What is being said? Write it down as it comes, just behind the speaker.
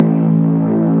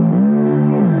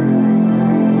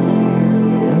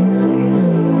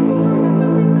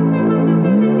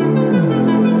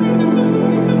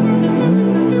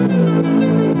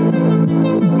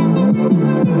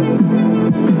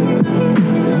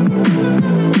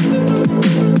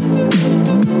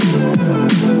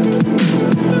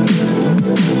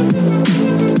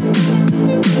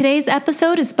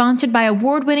episode is sponsored by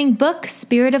award-winning book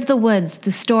Spirit of the Woods,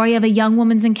 the story of a young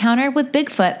woman's encounter with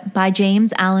Bigfoot by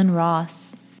James Allen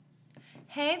Ross.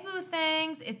 Hey, Boo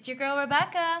Things, it's your girl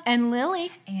Rebecca. And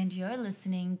Lily. And you're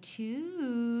listening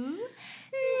to...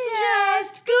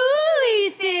 Just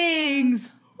Ghouly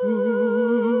Things.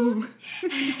 Ooh.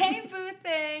 Hey, Boo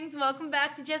Things, welcome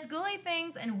back to Just Ghouly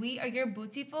Things, and we are your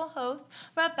beautiful hosts,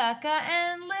 Rebecca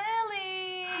and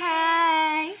Lily.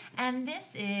 Hey. And this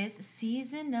is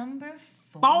season number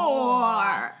 4.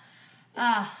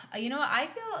 You know what? I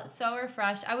feel so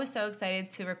refreshed. I was so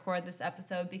excited to record this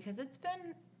episode because it's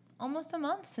been almost a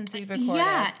month since we've recorded.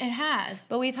 Yeah, it has.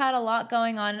 But we've had a lot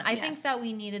going on, and I think that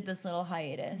we needed this little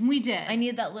hiatus. We did. I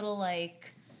needed that little,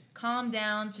 calm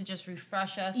down to just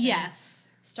refresh us. Yes.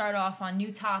 Start off on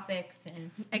new topics and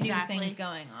new things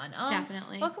going on.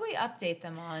 Definitely. What can we update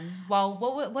them on? Well,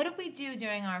 what did we do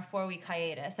during our 4-week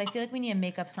hiatus? I feel like we need to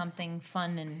make up something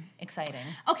fun and exciting.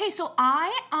 Okay, so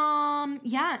I'm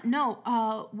trying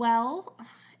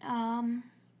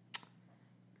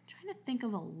to think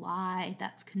of a lie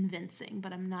that's convincing,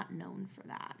 but I'm not known for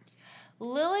that.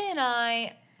 Lily and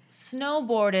I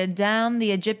snowboarded down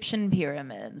the Egyptian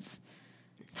pyramids,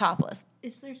 topless.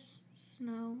 Is there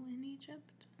snow in Egypt?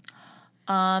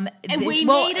 And we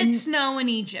made it snow in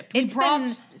Egypt. We brought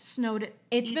snow to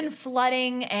It's been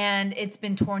flooding and it's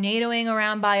been tornadoing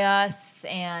around by us.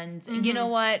 And you know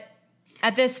what?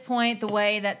 At this point, the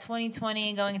way that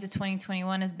 2020 going into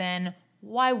 2021 has been,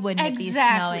 why wouldn't it be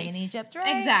snowing in Egypt,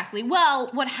 right? Exactly. Well,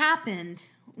 what happened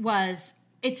was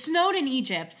it snowed in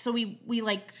Egypt, so we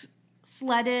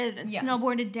sledded and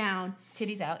snowboarded down.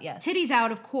 Titties out, yes. Titties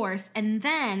out, of course. And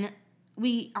then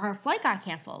our flight got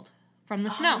canceled from the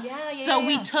snow. So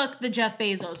we took the Jeff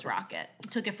Bezos rocket,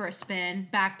 took it for a spin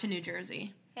back to New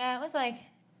Jersey. Yeah, it was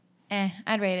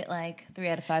I'd rate it 3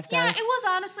 out of 5 stars. Yeah, it was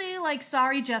honestly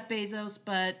sorry, Jeff Bezos,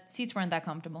 but seats weren't that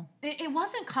comfortable. It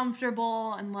wasn't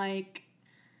comfortable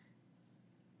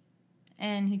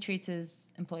and he treats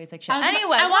his employees like shit.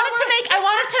 Anyway, I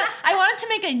wanted to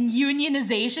make a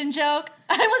unionization joke.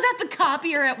 I was at the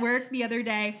copier at work the other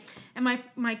day, and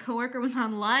my coworker was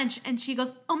on lunch, and she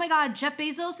goes, "Oh my God, Jeff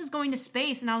Bezos is going to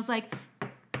space," and I was like,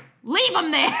 "Leave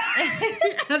him there,"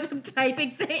 as I'm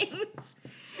typing things.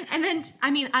 And then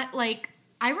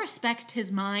I respect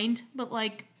his mind, but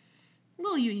a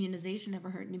little unionization never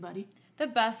hurt anybody. The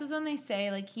best is when they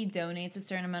say, he donates a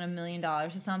certain amount of $1 million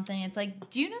or something. It's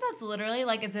do you know that's literally,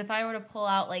 as if I were to pull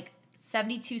out,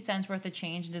 72 cents worth of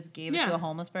change and just gave it to a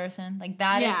homeless person?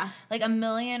 That is, $1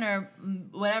 million or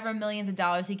whatever millions of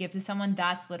dollars he gives to someone,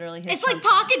 that's literally his... It's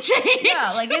pocket change!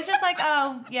 Yeah, it's just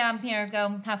oh, yeah, here,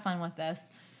 go, have fun with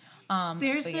this.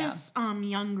 There's this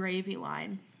Young Gravy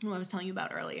line, who I was telling you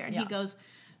about earlier, and he goes,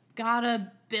 "Got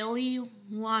a Billy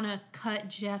wanna cut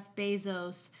Jeff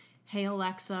Bezos? Hey,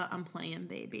 Alexa, I'm playing,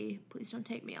 baby. Please don't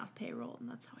take me off payroll." And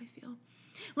that's how I feel.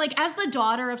 As the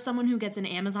daughter of someone who gets an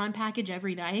Amazon package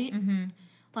every night,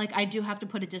 I do have to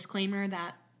put a disclaimer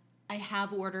that I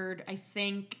have ordered, I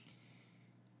think,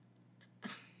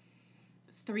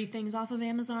 3 things off of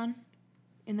Amazon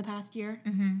in the past year.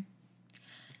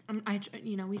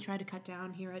 We try to cut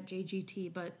down here at JGT,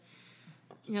 but...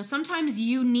 sometimes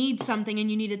you need something and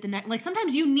you need it the next...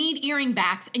 sometimes you need earring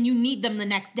backs and you need them the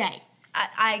next day.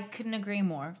 I couldn't agree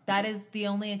more. That is the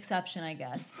only exception, I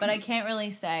guess. But I can't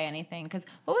really say anything because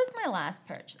what was my last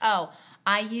purchase? Oh,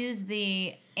 I use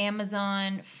the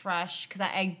Amazon Fresh because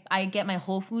I get my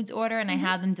Whole Foods order and I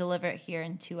have them deliver it here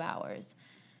in 2 hours.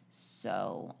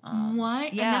 So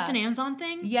what? Yeah. And that's an Amazon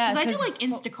thing? Yeah, because I do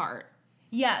Instacart.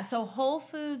 Yeah, so Whole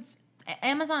Foods,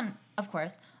 Amazon, of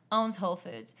course, owns Whole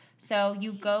Foods. So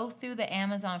you go through the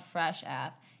Amazon Fresh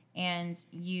app. And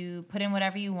you put in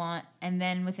whatever you want, and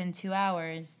then within 2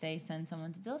 hours, they send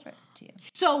someone to deliver it to you.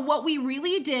 So what we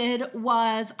really did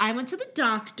was I went to the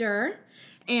doctor,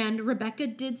 and Rebecca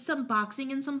did some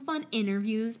boxing and some fun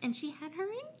interviews, and she had her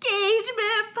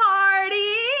engagement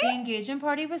party. The engagement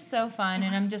party was so fun,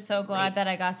 and I'm just so glad that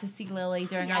I got to see Lily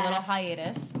during our little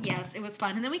hiatus. Yes, it was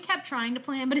fun. And then we kept trying to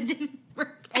plan, but it didn't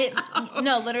work out.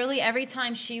 No, literally every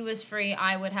time she was free,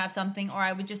 I would have something, or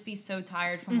I would just be so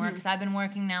tired from work, because I've been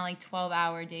working now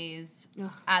 12-hour days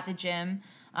at the gym.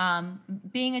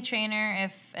 Being a trainer,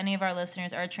 if any of our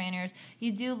listeners are trainers,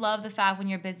 you do love the fact when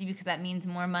you're busy because that means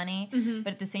more money,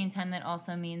 but at the same time that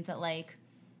also means that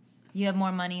you have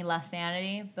more money, less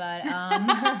sanity, but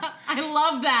I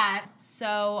love that.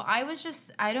 So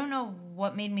I don't know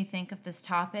what made me think of this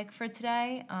topic for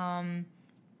today,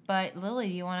 but Lily,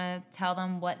 do you want to tell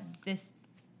them what this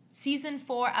season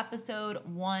 4, episode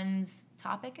 1's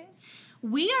topic is?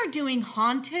 We are doing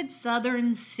haunted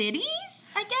southern cities,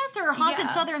 I guess, or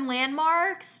haunted southern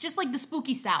landmarks, just like the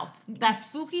spooky South. That's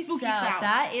spooky South.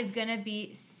 That is going to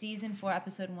be season 4,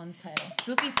 episode 1's title.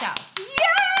 Spooky South.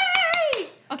 Yay!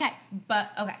 Okay.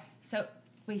 So,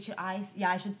 wait, should I?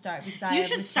 Yeah, I should start. Because you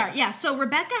should start, yeah. So,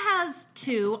 Rebecca has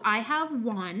 2. I have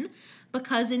 1.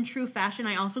 Because in true fashion,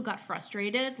 I also got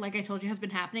frustrated. Like I told you, has been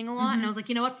happening a lot. And I was like,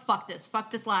 you know what? Fuck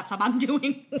this laptop. I'm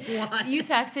doing 1. You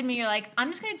texted me. You're like, I'm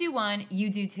just going to do 1. You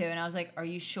do 2. And I was like, are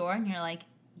you sure? And you're like,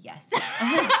 yes.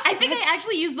 I think I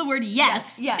actually used the word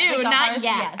yes, too, like not yes.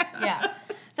 Yes, yeah.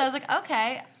 So I was like,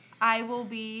 okay, I will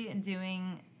be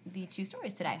doing the 2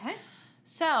 stories today. Okay.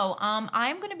 So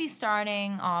I'm going to be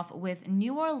starting off with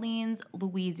New Orleans,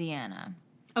 Louisiana.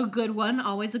 A good one,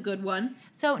 always a good one.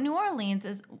 So New Orleans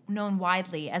is known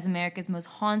widely as America's most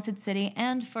haunted city,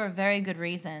 and for very good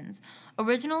reasons.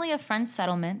 Originally a French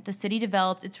settlement, the city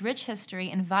developed its rich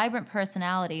history and vibrant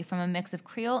personality from a mix of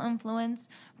Creole influence,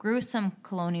 gruesome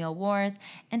colonial wars,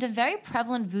 and a very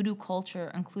prevalent voodoo culture,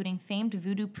 including famed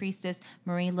voodoo priestess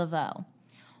Marie Laveau.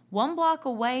 1 block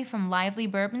away from lively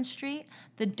Bourbon Street,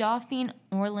 the Dauphine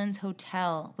Orleans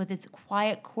Hotel, with its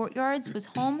quiet courtyards, was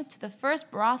home to the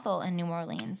first brothel in New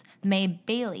Orleans, May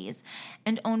Bailey's,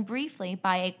 and owned briefly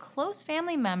by a close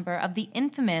family member of the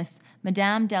infamous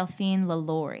Madame Delphine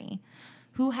LaLaurie,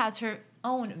 who has her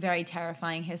own very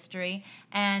terrifying history,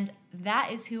 and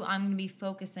that is who I'm going to be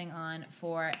focusing on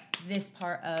for this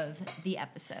part of the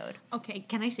episode. Okay,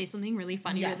 can I say something really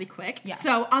funny really quick? Yeah.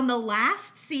 So on the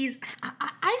last season,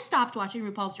 I stopped watching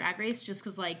RuPaul's Drag Race just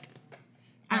because, like,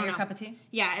 I don't know. Your cup of tea?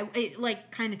 Yeah, it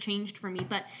like, kind of changed for me.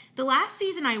 But the last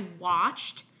season I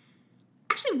watched,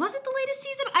 actually, was it the latest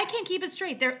season? I can't keep it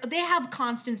straight. They have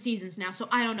constant seasons now, so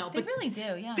I don't know. They really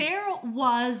do, yeah. There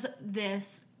was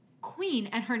this queen,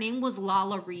 and her name was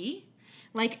LaLaurie,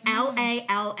 like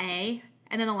L-A-L-A,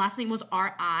 and then the last name was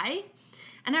R-I.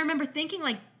 And I remember thinking,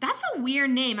 like, that's a weird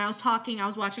name. And I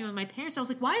was watching it with my parents, and I was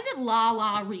like, why is it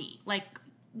LaLaurie? Like,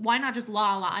 why not just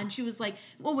La? And she was like,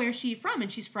 well, where's she from?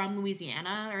 And she's from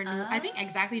Louisiana, or I think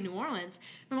exactly New Orleans.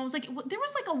 My mom was like, there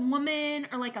was like a woman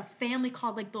or like a family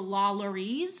called like the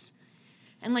LaLauries.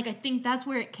 And, like, I think that's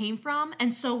where it came from.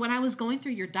 And so when I was going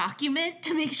through your document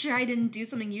to make sure I didn't do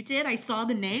something you did, I saw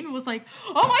the name and was like,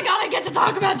 oh, my God, I get to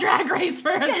talk about Drag Race for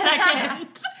a second.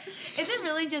 Is it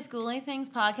really just Ghoulie Things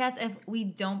podcast if we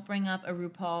don't bring up a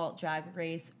RuPaul Drag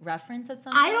Race reference at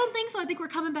some point? I don't think so. I think we're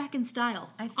coming back in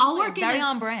style. I think I'll work very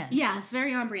on brand. Yeah, it's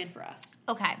very on brand for us.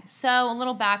 Okay, so a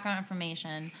little background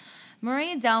information.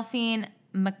 Marie Delphine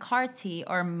McCarthy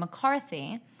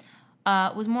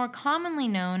was more commonly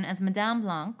known as Madame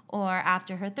Blanc, or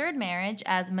after her 3rd marriage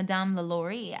as Madame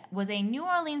LaLaurie, was a New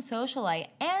Orleans socialite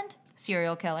and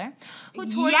serial killer who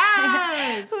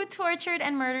tortured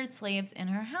and murdered slaves in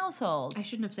her household. I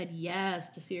shouldn't have said yes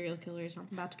to serial killers. I'm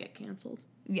about to get canceled.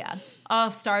 Yeah.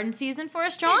 Starting season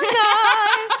 4 strong,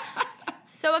 guys!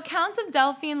 So accounts of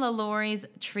Delphine LaLaurie's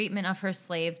treatment of her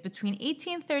slaves between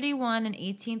 1831 and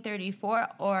 1834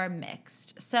 are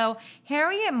mixed. So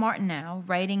Harriet Martineau,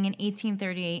 writing in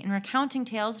 1838 and recounting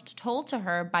tales told to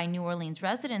her by New Orleans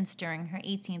residents during her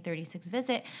 1836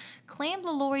 visit, claimed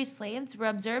LaLaurie's slaves were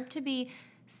observed to be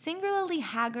singularly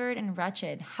haggard and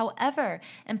wretched. However,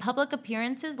 in public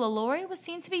appearances, LaLaurie was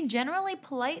seen to be generally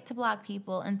polite to Black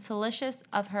people and solicitous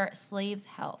of her slaves'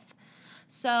 health.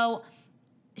 So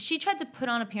she tried to put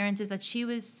on appearances that she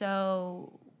was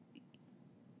so...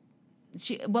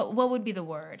 What would be the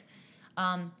word?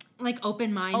 Like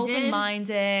open-minded?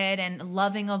 Open-minded and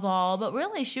loving of all. But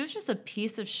really, she was just a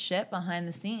piece of shit behind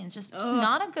the scenes. Just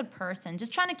not a good person.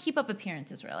 Just trying to keep up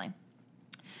appearances, really.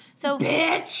 So,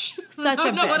 bitch! I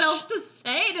don't know what else to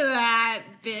say to that,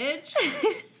 bitch.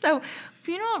 So,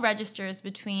 funeral registers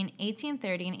between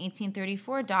 1830 and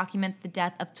 1834 document the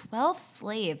death of 12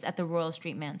 slaves at the Royal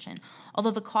Street Mansion,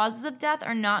 although the causes of death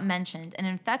are not mentioned, and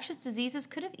infectious diseases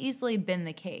could have easily been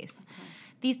the case. Okay.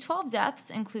 These 12 deaths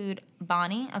include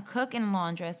Bonnie, a cook and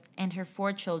laundress, and her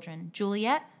 4 children,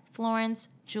 Juliet, Florence,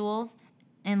 Jules,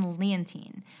 and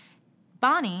Leontine.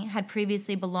 Bonnie had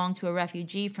previously belonged to a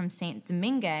refugee from Saint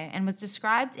Domingue and was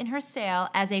described in her sale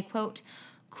as a, quote,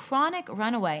 chronic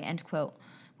runaway, end quote.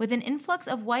 With an influx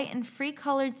of white and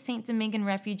free-colored Saint Domingan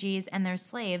refugees and their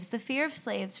slaves, the fear of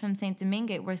slaves from Saint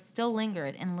Domingue were still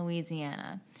lingered in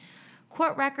Louisiana.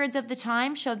 Court records of the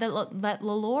time showed that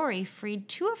LaLaurie freed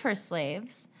 2 of her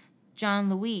slaves, John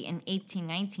Louis in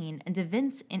 1819 and De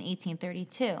Vince in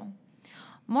 1832.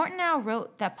 Martineau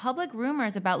wrote that public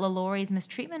rumors about LaLaurie's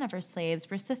mistreatment of her slaves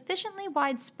were sufficiently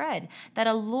widespread that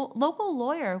a local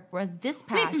lawyer was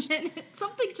dispatched. Wait a minute.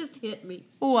 Something just hit me.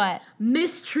 What?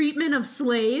 Mistreatment of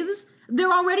slaves?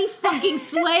 They're already fucking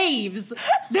slaves.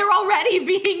 They're already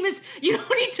being You don't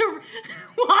need to...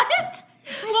 What?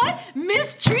 What?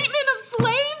 Mistreatment of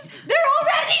slaves? They're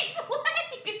already slaves.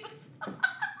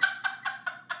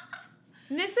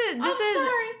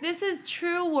 This is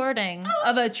true wording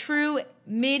of a true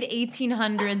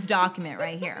mid-1800s document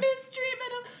right here.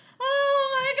 Mistreatment of...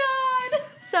 Oh my god.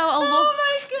 So oh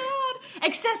my god.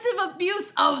 Excessive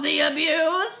abuse of the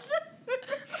abused.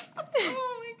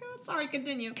 Oh my god. Sorry,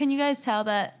 continue. Can you guys tell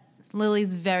that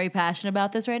Lily's very passionate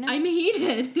about this right now? I'm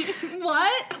heated.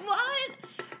 What?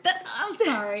 I'm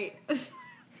sorry.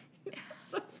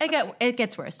 It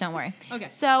gets worse, don't worry. Okay.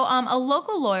 So a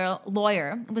local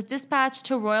lawyer was dispatched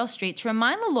to Royal Street to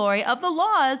remind LaLaurie of the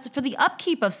laws for the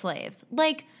upkeep of slaves.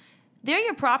 Like, they're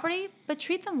your property, but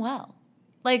treat them well.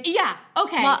 Like, yeah,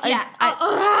 okay,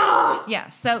 yeah,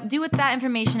 so do with that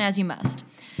information as you must.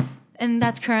 And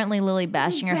that's currently Lily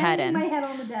bashing her head in. My head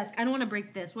on the desk. I don't want to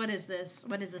break this. What is this?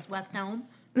 West Elm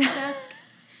desk?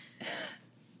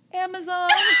 Amazon.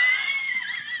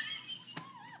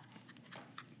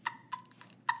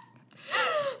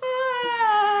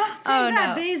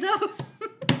 That, Bezos.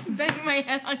 Bang my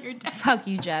head on your desk. Fuck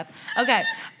you, Jeff. Okay,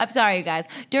 I'm sorry, you guys.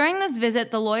 During this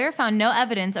visit, the lawyer found no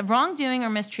evidence of wrongdoing or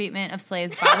mistreatment of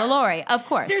slaves by LaLaurie. Of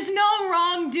course. There's no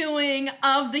wrongdoing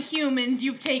of the humans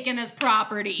you've taken as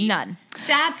property. None.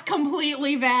 That's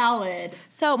completely valid.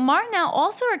 So Martineau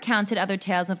also recounted other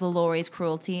tales of LaLaurie's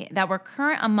cruelty that were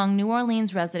current among New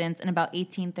Orleans residents in about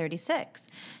 1836.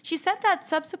 She said that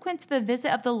subsequent to the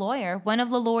visit of the lawyer, one of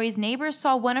LaLaurie's neighbors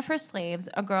saw one of her slaves,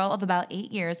 a girl of about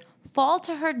 8 years, fall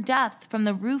to her death from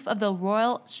the roof of the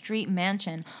Royal Street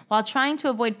mansion while trying to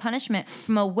avoid punishment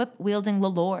from a whip-wielding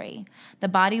LaLaurie. The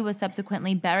body was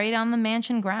subsequently buried on the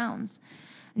mansion grounds.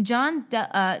 John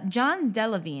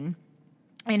Delavine,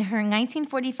 in her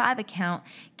 1945 account,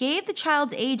 gave the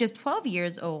child's age as 12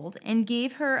 years old and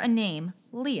gave her a name,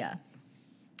 Leah.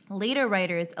 Later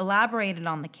writers elaborated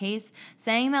on the case,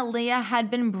 saying that Leah had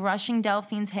been brushing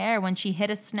Delphine's hair when she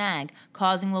hit a snag,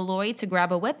 causing LaLaurie to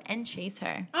grab a whip and chase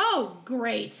her. Oh,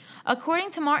 great.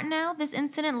 According to Martineau, this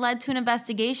incident led to an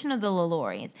investigation of the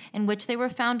LaLauries, in which they were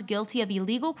found guilty of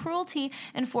illegal cruelty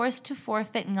and forced to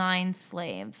forfeit 9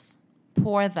 slaves.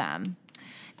 Poor them.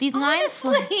 What a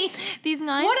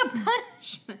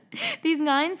punishment. These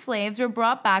 9 slaves were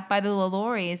brought back by the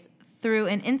LaLauries through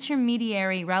an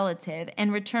intermediary relative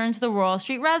and returned to the Royal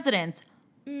Street residence.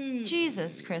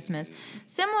 Jesus Christmas.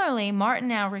 Similarly,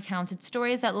 Martineau recounted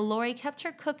stories that LaLaurie kept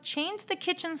her cook chained to the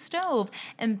kitchen stove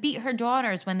and beat her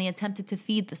daughters when they attempted to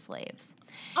feed the slaves.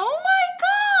 Oh my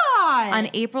God! On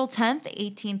April 10th,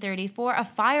 1834, a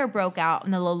fire broke out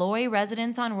in the LaLaurie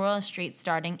residence on Royal Street,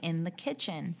 starting in the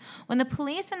kitchen. When the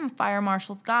police and fire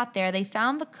marshals got there, they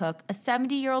found the cook, a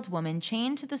 70-year-old woman,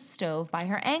 chained to the stove by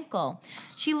her ankle.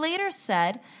 She later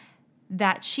said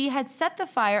that she had set the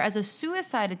fire as a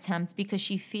suicide attempt because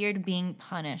she feared being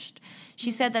punished.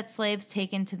 She said that slaves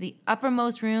taken to the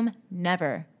uppermost room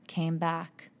never came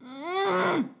back.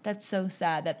 That's so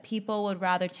sad that people would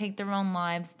rather take their own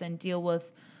lives than deal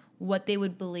with what they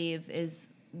would believe is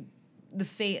the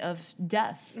fate of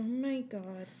death. Oh my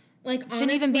God. Like,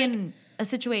 shouldn't even be in a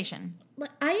situation.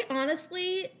 I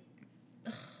honestly...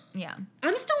 Yeah.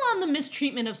 I'm still on the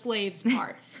mistreatment of slaves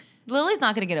part. Lily's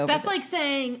not going to get over That's like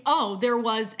saying, oh, there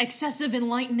was excessive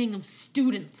enlightening of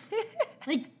students.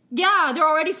 Like, yeah, they're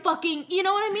already fucking, you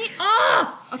know what I mean?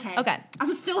 Ah! Okay.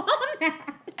 I'm still on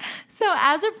that. So,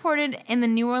 as reported in the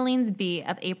New Orleans Bee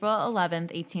of April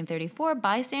 11th, 1834,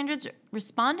 bystanders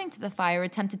responding to the fire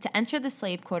attempted to enter the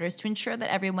slave quarters to ensure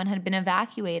that everyone had been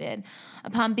evacuated.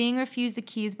 Upon being refused the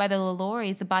keys by the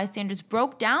LaLauries, the bystanders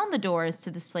broke down the doors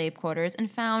to the slave quarters and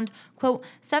found, quote,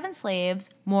 7 slaves,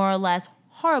 more or less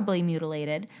horribly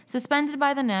mutilated, suspended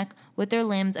by the neck, with their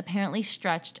limbs apparently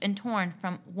stretched and torn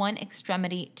from one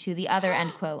extremity to the other,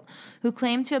 end quote, who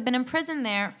claimed to have been imprisoned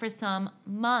there for some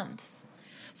months.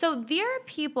 So there are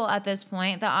people at this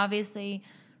point that obviously,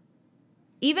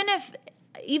 even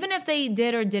if they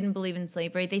did or didn't believe in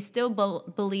slavery, they still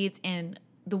believed in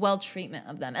the well-treatment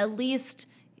of them. At least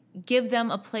give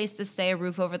them a place to stay, a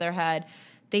roof over their head.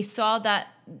 They saw that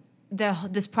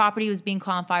this property was being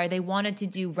caught on fire. They wanted to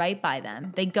do right by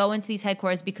them. They go into these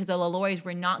headquarters because the LaLauries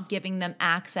were not giving them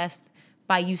access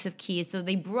by use of keys. So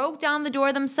they broke down the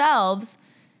door themselves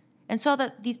and saw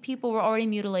that these people were already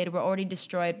mutilated, were already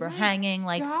destroyed, were hanging,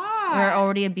 were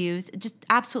already abused. Just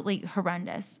absolutely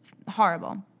horrendous.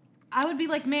 Horrible. I would be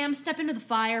like, ma'am, step into the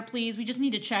fire, please. We just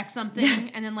need to check something,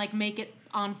 and then like make it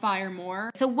on fire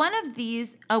more. So one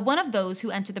of those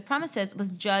who entered the premises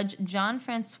was Judge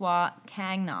Jean-Francois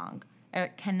Canong.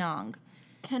 Canonge?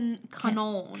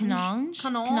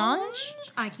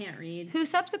 I can't read. Who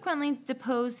subsequently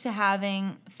deposed to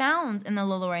having found in the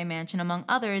LaLaurie mansion, among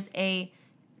others, a,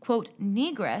 quote,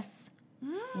 negress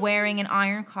wearing an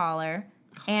iron collar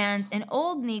and an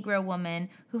old Negro woman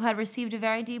who had received a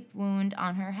very deep wound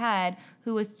on her head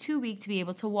who was too weak to be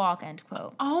able to walk, end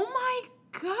quote. Oh my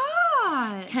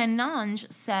God.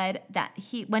 Canonge said that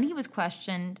when he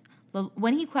questioned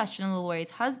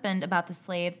LaLaurie's husband about the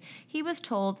slaves, he was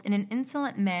told in an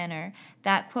insolent manner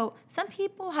that, quote, some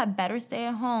people had better stay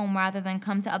at home rather than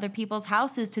come to other people's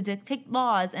houses to dictate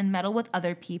laws and meddle with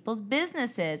other people's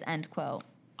businesses, end quote.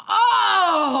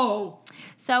 Oh!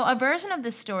 So a version of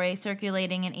this story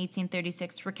circulating in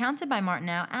 1836, recounted by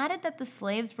Martineau, added that the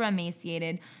slaves were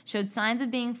emaciated, showed signs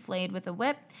of being flayed with a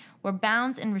whip, were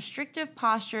bound in restrictive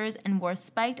postures, and wore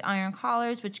spiked iron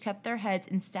collars which kept their heads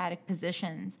in static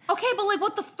positions. Okay, but like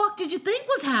what the fuck did you think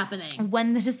was happening?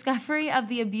 When the discovery of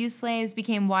the abused slaves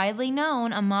became widely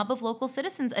known, a mob of local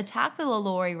citizens attacked the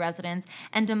LaLaurie residence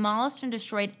and demolished and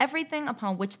destroyed everything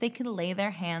upon which they could lay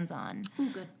their hands on. Oh,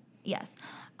 good. Yes.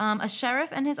 A sheriff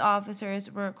and his officers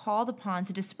were called upon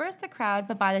to disperse the crowd,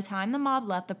 but by the time the mob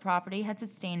left, the property had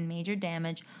sustained major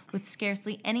damage, with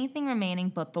scarcely anything remaining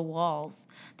but the walls.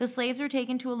 The slaves were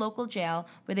taken to a local jail,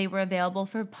 where they were available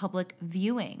for public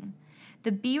viewing.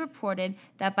 The Bee reported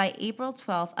that by April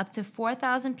 12th, up to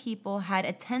 4,000 people had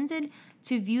attended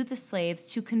to view the slaves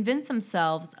to convince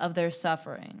themselves of their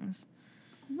sufferings.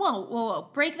 Whoa.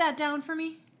 Break that down for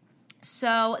me.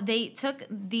 So they took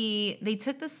the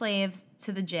slaves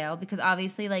to the jail because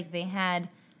obviously, like, they had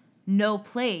no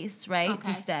place, right,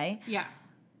 to stay. Yeah.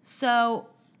 So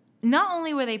not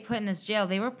only were they put in this jail,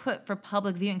 they were put for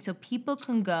public viewing, so people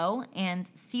can go and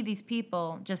see these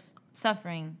people just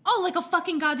suffering. Oh, like a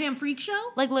fucking goddamn freak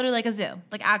show? Like literally like a zoo,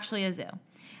 like actually a zoo,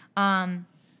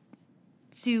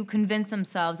 to convince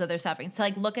themselves of their suffering. So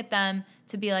like look at them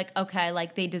to be like, okay,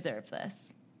 like they deserve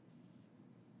this.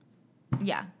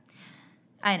 Yeah.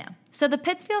 I know. So the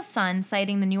Pittsfield Sun,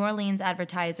 citing the New Orleans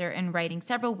Advertiser and writing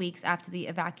several weeks after the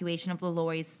evacuation of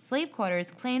LaLaurie's slave quarters,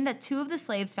 claimed that 2 of the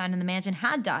slaves found in the mansion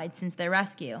had died since their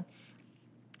rescue.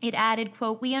 It added,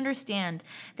 quote, we understand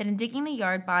that in digging the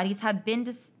yard, bodies have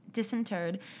been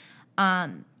disinterred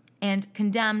and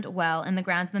condemned well in the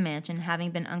grounds of the mansion,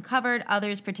 having been uncovered.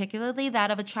 Others, particularly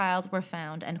that of a child, were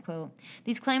found, end quote.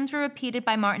 These claims were repeated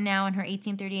by Martineau in her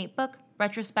 1838 book,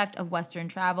 Retrospect of Western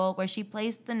Travel, where she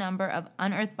placed the number of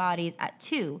unearthed bodies at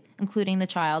 2, including the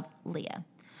child, Leah.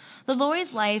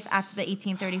 LaLaurie's life after the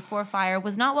 1834 fire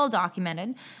was not well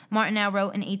documented. Martineau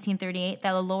wrote in 1838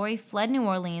 that LaLaurie fled New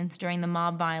Orleans during the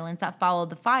mob violence that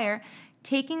followed the fire,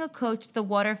 taking a coach to the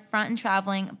waterfront and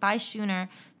traveling by schooner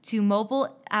to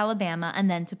Mobile, Alabama,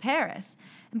 and then to Paris.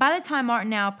 And by the time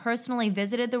Martineau personally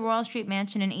visited the Royal Street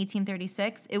Mansion in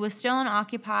 1836, it was still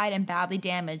unoccupied and badly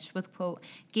damaged with, quote,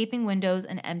 gaping windows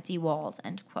and empty walls,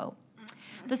 end quote.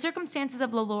 The circumstances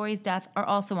of LaLaurie's death are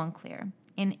also unclear.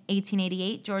 In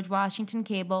 1888, George Washington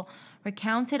Cable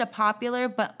recounted a popular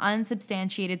but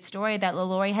unsubstantiated story that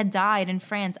LaLaurie had died in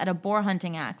France at a boar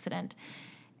hunting accident.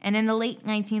 And in the late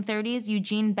 1930s,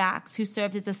 Eugene Bax, who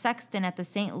served as a sexton at the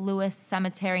St. Louis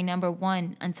Cemetery No.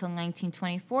 1 until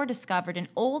 1924, discovered an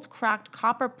old cracked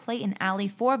copper plate in Alley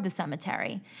 4 of the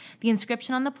cemetery. The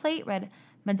inscription on the plate read,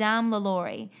 Madame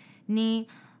LaLaurie, née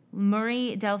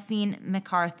Marie Delphine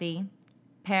McCarthy,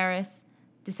 Paris,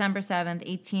 December 7th,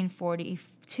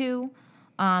 1842.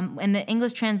 And the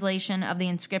English translation of the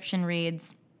inscription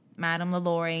reads, Madame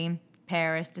LaLaurie,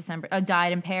 Paris,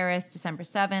 died in Paris, December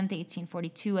 7th,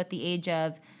 1842, at the age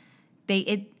of,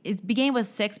 it began with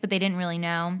 6, but they didn't really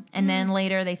know. And then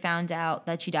later they found out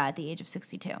that she died at the age of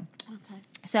 62. Okay.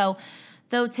 So,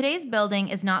 though today's building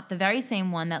is not the very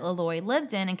same one that LaLaurie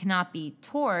lived in and cannot be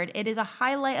toured, it is a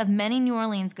highlight of many New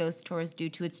Orleans ghost tours due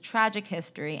to its tragic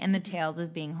history and the tales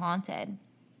of being haunted.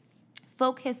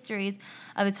 Folk histories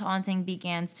of its haunting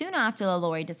began soon after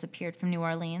LaLaurie disappeared from New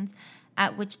Orleans,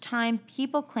 at which time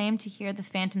people claimed to hear the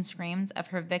phantom screams of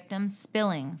her victims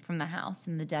spilling from the house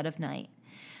in the dead of night.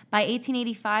 By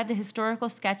 1885, the Historical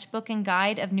Sketchbook and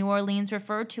Guide of New Orleans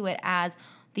referred to it as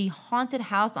the haunted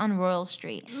house on Royal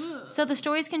Street. So the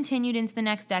stories continued into the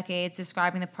next decades,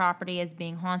 describing the property as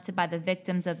being haunted by the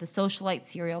victims of the socialite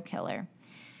serial killer.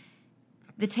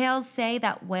 The tales say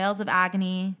that wails of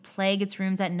agony plague its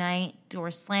rooms at night,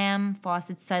 doors slam,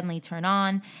 faucets suddenly turn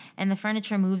on, and the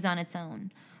furniture moves on its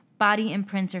own. Body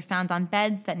imprints are found on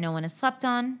beds that no one has slept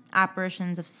on.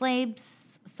 Apparitions of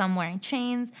slaves some wearing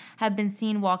chains, have been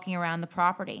seen walking around the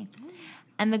property.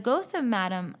 And the ghost of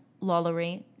Madame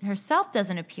LaLaurie herself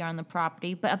doesn't appear on the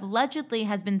property, but allegedly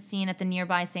has been seen at the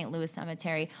nearby St. Louis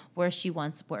cemetery where she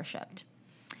once worshipped.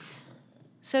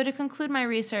 So to conclude my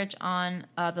research on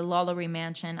the LaLaurie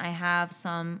mansion, I have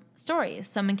some stories,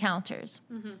 some encounters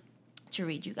to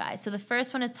read you guys. So the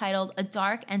first one is titled A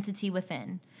Dark Entity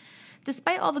Within.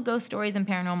 Despite all the ghost stories and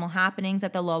paranormal happenings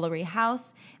at the LaLaurie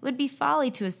house, it would be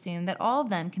folly to assume that all of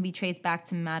them can be traced back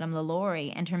to Madame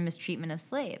LaLaurie and her mistreatment of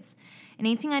slaves. In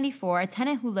 1894, a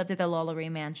tenant who lived at the LaLaurie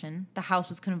mansion, the house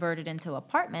was converted into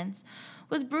apartments,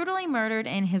 was brutally murdered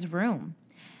in his room.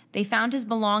 They found his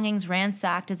belongings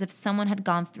ransacked as if someone had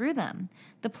gone through them.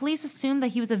 The police assumed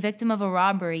that he was a victim of a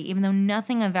robbery, even though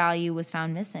nothing of value was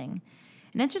found missing.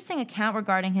 An interesting account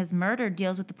regarding his murder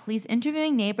deals with the police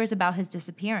interviewing neighbors about his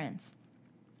disappearance.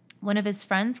 One of his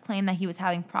friends claimed that he was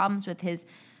having problems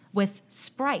with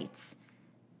sprites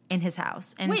in his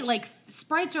house. And wait, like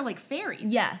sprites are like fairies?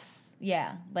 Yes,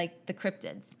 yeah, like the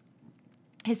cryptids.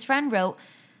 His friend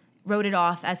wrote it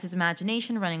off as his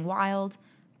imagination running wild,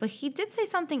 but he did say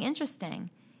something interesting.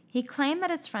 He claimed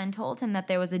that his friend told him that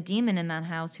there was a demon in that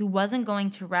house who wasn't going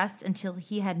to rest until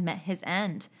he had met his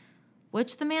end,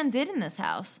 which the man did in this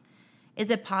house. Is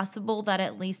it possible that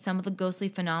at least some of the ghostly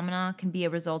phenomena can be a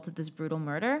result of this brutal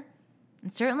murder?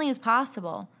 It certainly is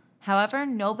possible. However,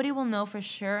 nobody will know for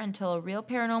sure until a real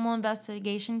paranormal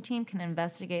investigation team can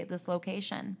investigate this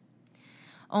location.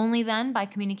 Only then, by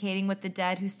communicating with the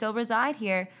dead who still reside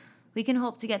here, we can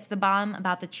hope to get to the bottom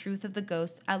about the truth of the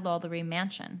ghosts at LaLaurie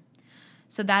Mansion.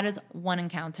 So that is one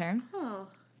encounter. Oh.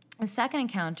 The second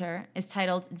encounter is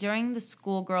titled During the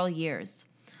Schoolgirl Years.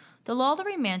 The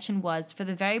LaLaurie Mansion was, for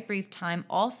the very brief time,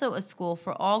 also a school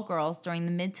for all girls during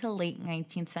the mid to late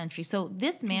 19th century. So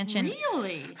this mansion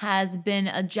has been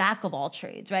a jack of all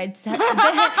trades, right?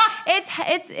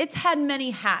 It's had many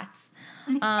hats.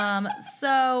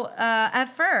 At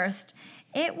first,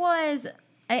 it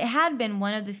had been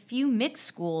one of the few mixed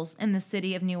schools in the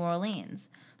city of New Orleans.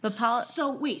 But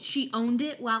so wait, she owned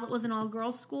it while it was an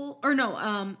all-girls school? Or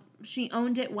no, she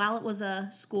owned it while it was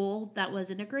a school that was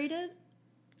integrated?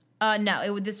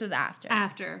 No, this was after.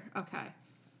 After, okay.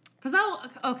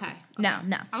 Okay.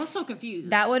 No. I was so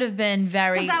confused. That would have been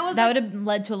that would have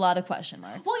led to a lot of question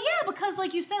marks. Well, yeah, because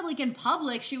like you said, like in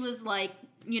public, she was like,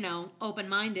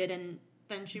 open-minded, and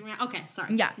then she ran. Okay,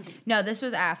 sorry. Yeah. Continue. No, this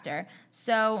was after.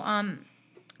 So,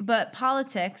 but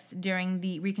politics during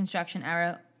the Reconstruction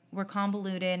era were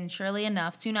convoluted, and surely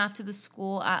enough, soon after the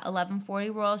school at 1140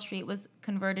 Royal Street was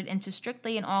converted into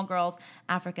strictly an all-girls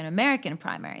African-American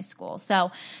primary school.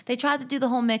 So they tried to do the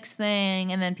whole mix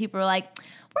thing, and then people were like,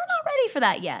 we're not ready for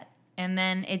that yet. And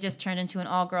then it just turned into an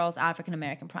all-girls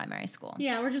African-American primary school.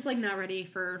 Yeah, we're just like not ready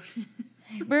for...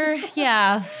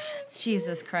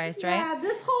 Jesus Christ, right? Yeah,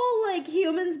 this whole like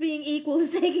humans being equal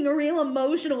is taking a real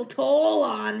emotional toll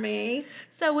on me.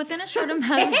 So within a short amount...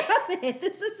 Damn it,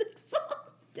 this is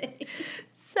exhausting.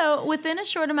 So within a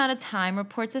short amount of time,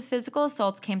 reports of physical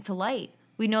assaults came to light.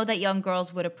 We know that young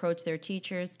girls would approach their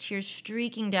teachers, tears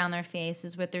streaking down their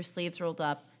faces with their sleeves rolled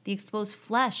up. The exposed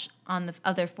flesh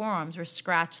of their forearms were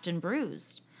scratched and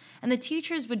bruised. And the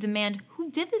teachers would demand, who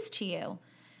did this to you?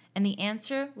 And the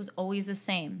answer was always the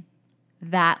same.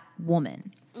 That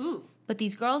woman. Ooh. But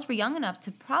these girls were young enough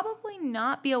to probably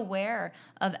not be aware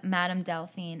of Madame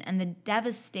Delphine and the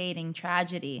devastating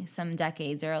tragedy some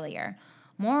decades earlier.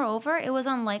 Moreover, it was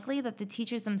unlikely that the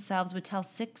teachers themselves would tell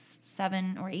 6,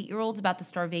 7, or 8-year-olds about the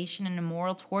starvation and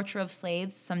immoral torture of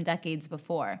slaves some decades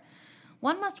before.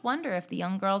 One must wonder if the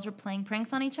young girls were playing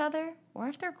pranks on each other, or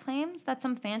if their claims that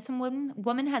some phantom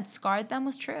woman had scarred them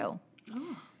was true.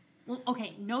 Oh. Well,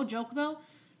 okay, no joke though.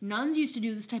 Nuns used to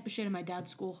do this type of shit in my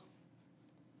dad's school.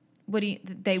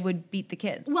 They would beat the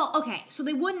kids? Well, okay, so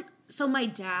they wouldn't. So my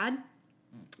dad,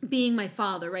 being my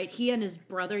father, right? He and his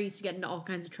brother used to get into all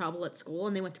kinds of trouble at school,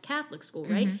 and they went to Catholic school,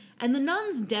 right? Mm-hmm. And the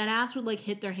nuns, dead ass, would like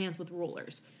hit their hands with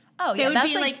rulers. Oh yeah,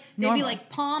 they'd be like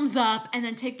palms up, and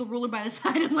then take the ruler by the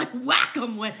side and like whack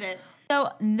them with it.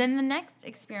 So then the next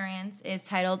experience is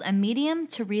titled "A Medium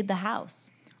to Read the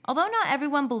House." Although not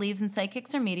everyone believes in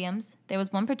psychics or mediums, there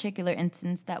was one particular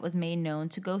instance that was made known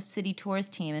to Ghost City Tours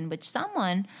team in which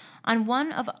someone on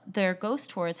one of their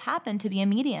ghost tours happened to be a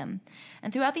medium.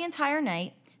 And throughout the entire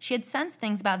night, she had sensed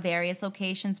things about various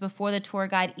locations before the tour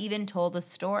guide even told the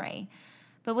story.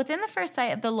 But within the first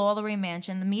sight of the LaLaurie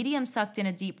Mansion, the medium sucked in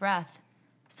a deep breath.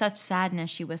 Such sadness,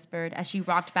 she whispered as she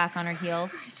rocked back on her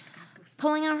heels.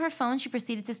 Pulling out her phone, she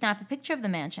proceeded to snap a picture of the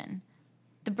mansion.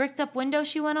 The bricked-up window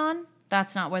she went on?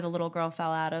 That's not where the little girl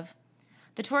fell out of.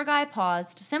 The tour guide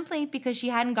paused, simply because she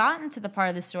hadn't gotten to the part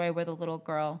of the story where the little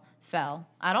girl fell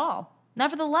at all.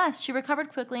 Nevertheless, she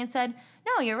recovered quickly and said,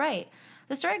 "No, you're right.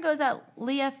 The story goes that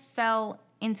Leah fell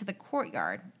into the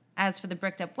courtyard. As for the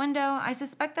bricked-up window, I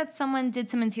suspect that someone did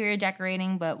some interior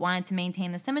decorating but wanted to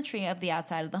maintain the symmetry of the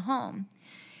outside of the home."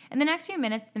 In the next few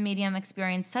minutes, the medium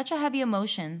experienced such a heavy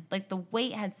emotion, like the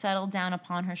weight had settled down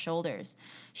upon her shoulders.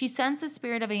 She sensed the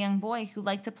spirit of a young boy who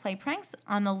liked to play pranks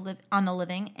on the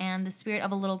living and the spirit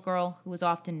of a little girl who was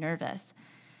often nervous.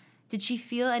 "Did she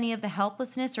feel any of the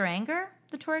helplessness or anger?"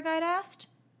 the tour guide asked.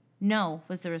 "No,"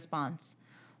 was the response.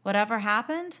 "Whatever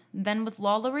happened, then with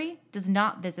Lalaurie, does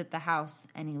not visit the house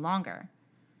any longer."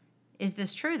 Is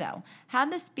this true, though?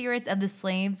 Had the spirits of the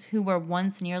slaves who were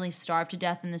once nearly starved to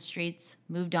death in the streets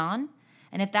moved on?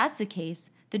 And if that's the case,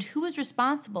 then who is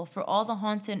responsible for all the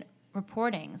haunted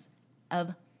reportings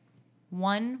of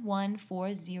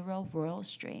 1140 Royal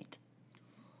Street?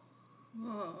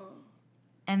 Whoa.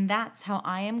 And that's how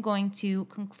I am going to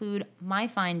conclude my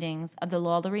findings of the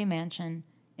Lalaurie Mansion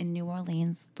in New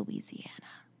Orleans, Louisiana.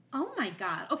 Oh my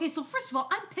god. Okay, so first of all,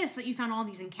 I'm pissed that you found all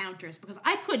these encounters because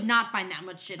I could not find that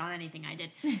much shit on anything I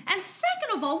did. And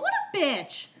second of all, what a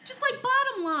bitch. Just like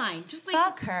bottom line. Just like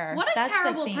fuck her. What a That's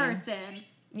terrible the theme. person.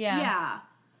 Yeah. Yeah.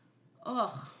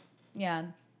 Ugh. Yeah.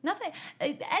 Nothing.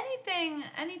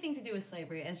 Anything to do with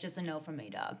slavery is just a no from me,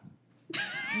 dog.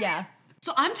 Yeah.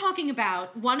 So I'm talking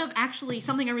about one of actually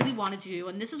something I really wanted to do,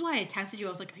 and this is why I texted you. I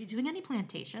was like, are you doing any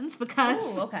plantations? Because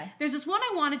there's this one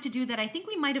I wanted to do that I think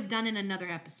we might have done in another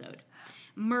episode.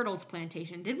 Myrtle's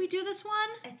Plantation. Did we do this one?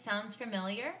 It sounds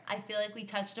familiar. I feel like we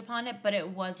touched upon it, but it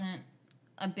wasn't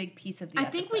a big piece of the episode.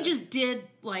 I think we just did,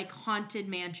 like, haunted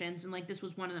mansions, and, like, this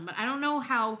was one of them. But I don't know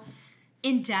how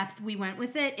in-depth we went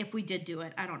with it. If we did do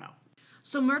it, I don't know.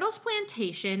 So Myrtle's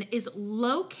Plantation is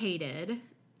located...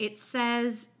 It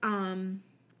says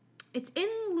it's in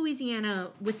Louisiana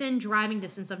within driving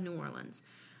distance of New Orleans.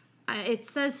 It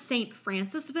says St.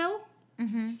 Francisville.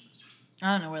 Mm-hmm.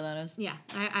 I don't know where that is. Yeah,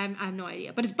 I have no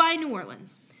idea. But it's by New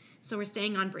Orleans. So we're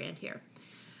staying on brand here.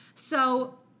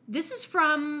 So this is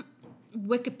from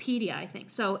Wikipedia, I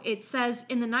think. So it says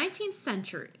in the 19th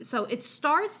century. So it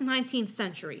starts 19th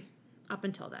century up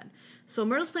until then. So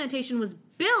Myrtle's Plantation was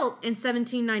built in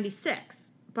 1796.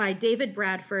 By David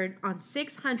Bradford on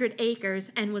 600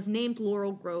 acres and was named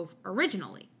Laurel Grove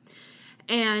originally.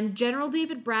 And General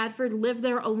David Bradford lived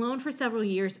there alone for several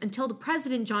years until the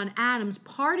President John Adams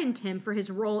pardoned him for his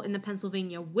role in the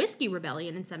Pennsylvania Whiskey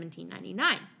Rebellion in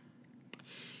 1799.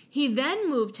 He then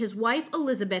moved his wife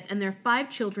Elizabeth and their 5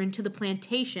 children to the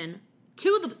plantation,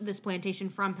 this plantation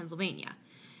from Pennsylvania.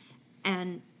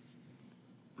 And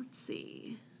let's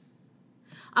see...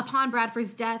 Upon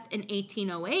Bradford's death in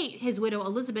 1808, his widow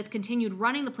Elizabeth continued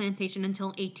running the plantation until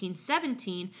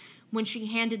 1817, when she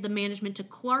handed the management to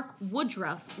Clark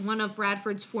Woodruff, one of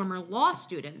Bradford's former law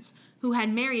students, who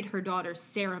had married her daughter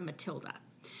Sarah Matilda.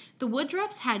 The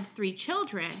Woodruffs had 3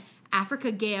 children,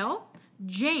 Africa Gale,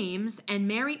 James, and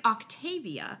Mary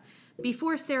Octavia,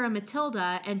 before Sarah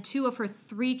Matilda and 2 of her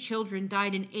 3 children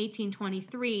died in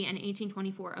 1823 and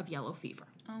 1824 of yellow fever.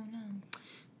 Oh, no.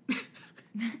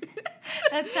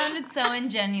 That sounded so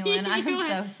ingenuine. I'm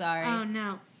so sorry. Oh,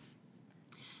 no.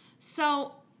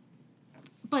 So,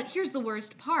 but here's the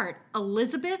worst part.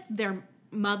 Elizabeth, their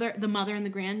mother, the mother and the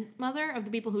grandmother of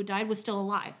the people who died, was still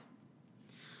alive.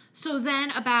 So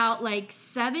then about,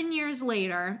 7 years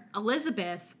later,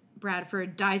 Elizabeth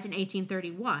Bradford dies in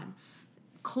 1831.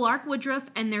 Clark Woodruff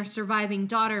and their surviving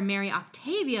daughter, Mary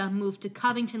Octavia, moved to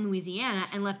Covington, Louisiana,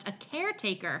 and left a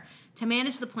caretaker to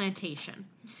manage the plantation.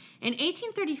 In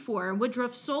 1834,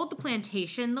 Woodruff sold the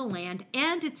plantation, the land,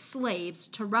 and its slaves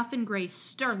to Ruffin Gray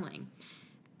Sterling.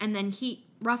 And then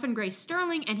Ruffin Gray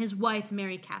Sterling and his wife,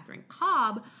 Mary Catherine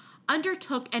Cobb,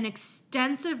 undertook an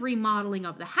extensive remodeling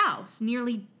of the house,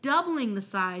 nearly doubling the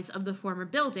size of the former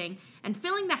building and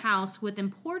filling the house with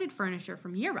imported furniture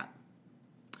from Europe.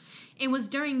 It was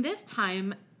during this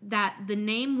time that the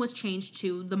name was changed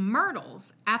to the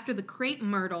Myrtles, after the crepe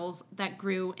myrtles that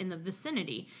grew in the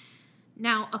vicinity.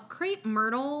 Now, a crepe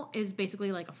myrtle is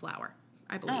basically like a flower,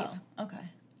 I believe. Oh, okay.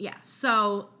 Yeah,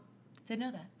 so... Didn't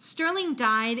know that. Sterling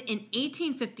died in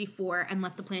 1854 and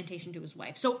left the plantation to his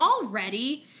wife. So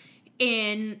already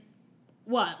in,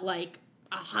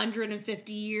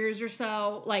 150 years or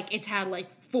so, it's had,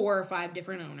 4 or 5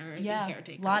 different owners and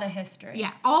caretakers. A lot of history.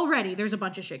 Yeah, already there's a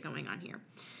bunch of shit going on here.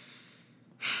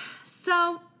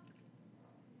 So,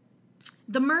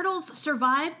 the Myrtles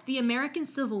survived the American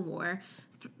Civil War,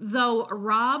 though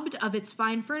robbed of its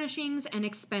fine furnishings and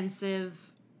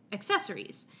expensive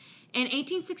accessories. In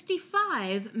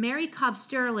 1865, Mary Cobb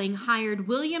Sterling hired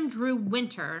William Drew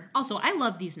Winter. Also, I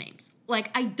love these names.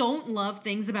 Like, I don't love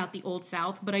things about the Old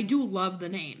South, but I do love the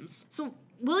names. So,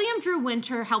 William Drew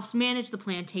Winter helps manage the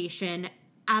plantation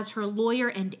as her lawyer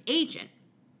and agent.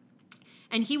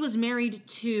 And he was married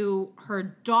to her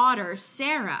daughter,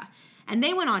 Sarah. And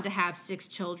they went on to have 6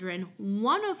 children,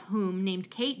 one of whom, named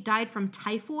Kate, died from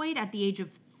typhoid at the age of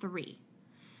 3.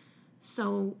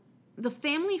 So the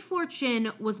family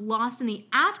fortune was lost in the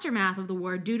aftermath of the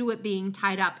war due to it being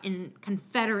tied up in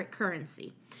Confederate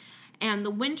currency. And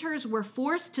the Winters were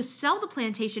forced to sell the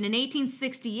plantation in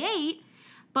 1868,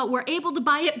 but were able to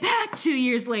buy it back 2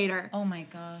 years later. Oh my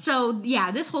gosh. So,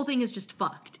 yeah, this whole thing is just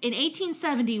fucked. In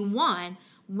 1871,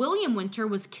 William Winter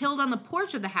was killed on the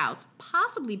porch of the house,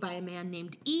 possibly by a man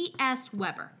named E.S.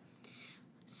 Weber.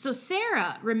 So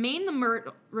Sarah remained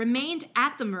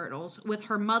at the Myrtles with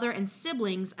her mother and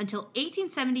siblings until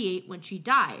 1878 when she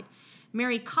died.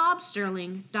 Mary Cobb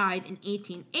Sterling died in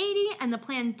 1880, and the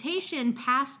plantation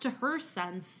passed to her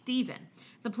son, Stephen.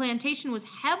 The plantation was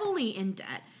heavily in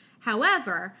debt.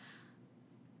 However,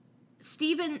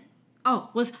 Stephen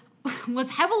was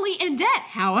heavily in debt,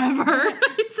 however.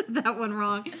 I said that one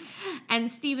wrong.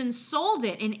 And Stephen sold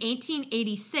it in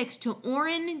 1886 to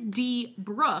Orrin D.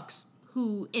 Brooks,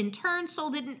 who in turn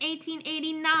sold it in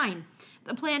 1889.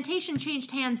 The plantation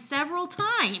changed hands several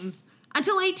times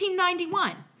until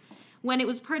 1891, when it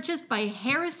was purchased by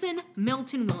Harrison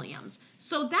Milton Williams.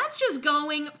 So that's just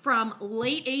going from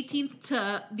late 18th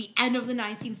to the end of the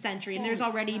 19th century, and there's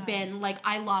already been, like,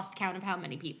 I lost count of how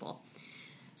many people.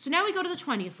 So now we go to the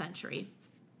 20th century,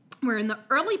 where in the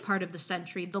early part of the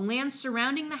century, the land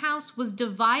surrounding the house was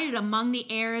divided among the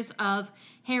heirs of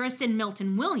Harrison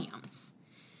Milton Williams.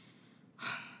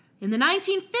 In the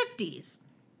 1950s,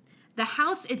 the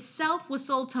house itself was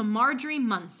sold to Marjorie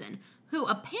Munson, who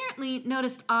apparently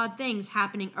noticed odd things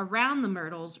happening around the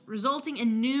Myrtles, resulting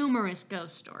in numerous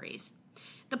ghost stories.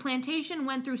 The plantation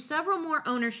went through several more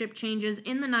ownership changes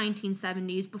in the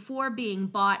 1970s before being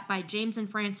bought by James and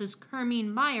Frances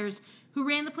Kermeen Myers, who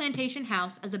ran the plantation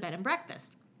house as a bed and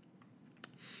breakfast.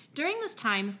 During this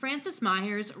time, Frances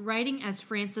Myers, writing as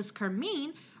Frances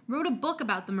Kermeen, wrote a book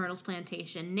about the Myrtles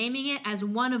plantation, naming it as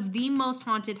one of the most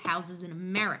haunted houses in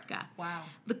America. Wow.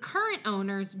 The current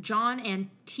owners, John and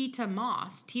Tita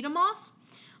Moss,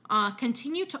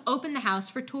 continue to open the house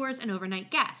for tours and overnight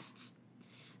guests.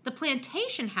 The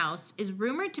plantation house is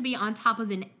rumored to be on top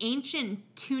of an ancient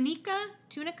Tunica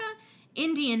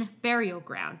Indian burial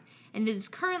ground, and it is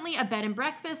currently a bed and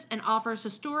breakfast and offers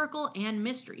historical and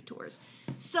mystery tours.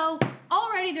 So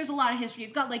already there's a lot of history.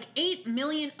 You've got like 8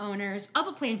 million owners of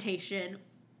a plantation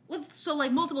with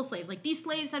multiple slaves. Like, these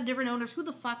slaves have different owners. Who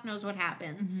the fuck knows what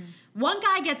happened? Mm-hmm. One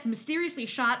guy gets mysteriously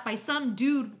shot by some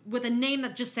dude with a name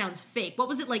that just sounds fake. What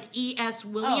was it, like E.S.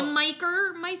 William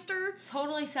Meister?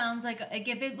 Totally sounds like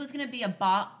if it was going to be a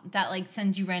bot that like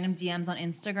sends you random DMs on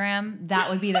Instagram, that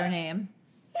would be their name.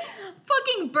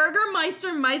 Fucking Burgermeister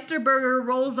Meisterburger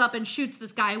rolls up and shoots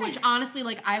this guy, which honestly,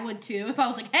 like, I would too. If I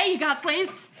was like, hey, you got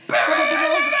slaves?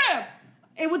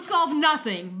 It would solve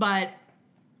nothing, but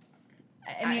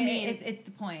I mean it's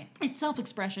the point. It's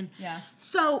self-expression. Yeah.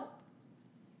 So,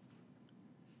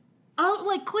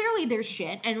 clearly there's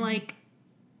shit, and, like,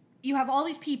 you have all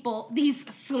these people, these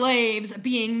slaves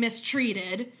being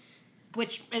mistreated,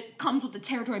 which it comes with the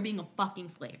territory of being a fucking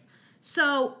slave.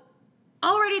 So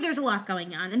already there's a lot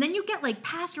going on. And then you get, like,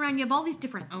 passed around. You have all these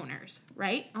different owners,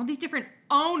 right? All these different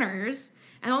owners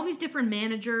and all these different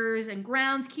managers and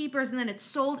groundskeepers. And then it's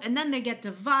sold. And then they get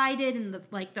divided in the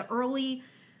early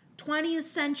 20th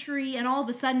century. And all of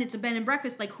a sudden it's a bed and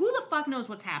breakfast. Like, who the fuck knows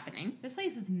what's happening? This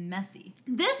place is messy.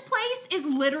 This place is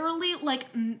literally, like,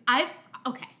 I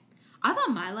thought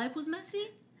my life was messy.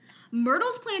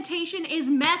 Myrtles Plantation is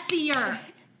messier.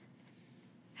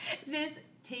 This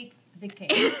takes the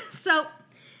cake. So,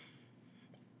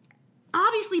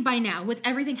 obviously by now, with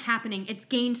everything happening, it's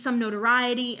gained some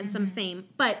notoriety and some fame.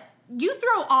 But you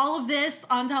throw all of this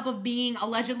on top of being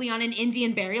allegedly on an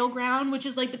Indian burial ground, which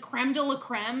is like the creme de la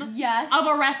creme of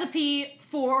a recipe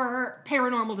for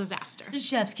paranormal disaster.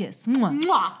 Chef's kiss. Mwah.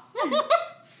 Mwah.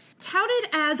 Touted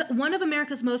as one of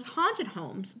America's most haunted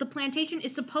homes, the plantation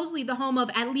is supposedly the home of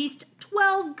at least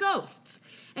 12 ghosts.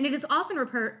 And it is often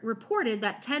reported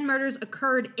that 10 murders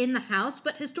occurred in the house,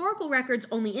 but historical records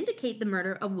only indicate the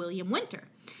murder of William Winter.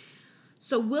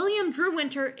 So William Drew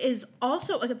Winter is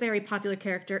also a very popular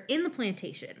character in the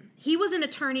plantation. He was an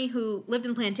attorney who lived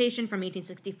in the plantation from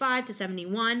 1865 to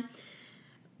 71,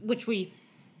 which we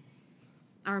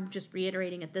are just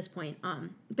reiterating at this point.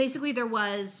 Basically, there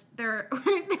were 2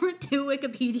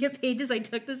 Wikipedia pages I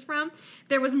took this from.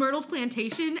 There was Myrtle's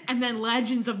Plantation and then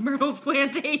Legends of Myrtle's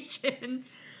Plantation.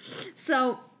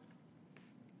 So,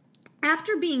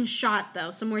 after being shot, though,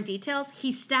 some more details,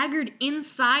 he staggered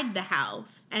inside the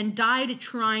house and died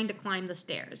trying to climb the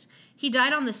stairs. He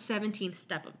died on the 17th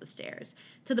step of the stairs.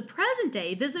 To the present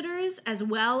day, visitors as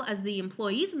well as the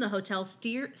employees in the hotel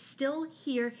still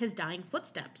hear his dying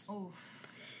footsteps. Oh.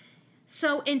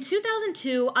 So in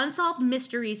 2002, Unsolved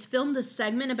Mysteries filmed a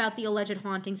segment about the alleged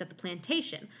hauntings at the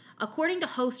plantation. According to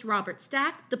host Robert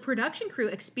Stack, the production crew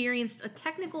experienced many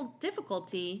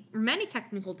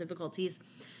technical difficulties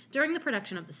during the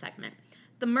production of the segment.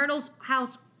 The Myrtles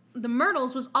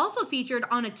was also featured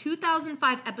on a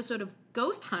 2005 episode of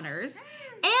Ghost Hunters,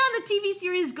 and the TV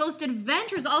series Ghost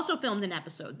Adventures also filmed an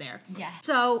episode there. Yeah.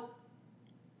 So,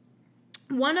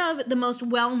 one of the most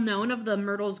well-known of the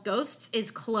Myrtle's ghosts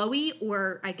is Chloe,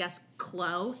 or I guess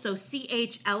Chloe, so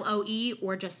Chloe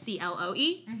or just Cloe.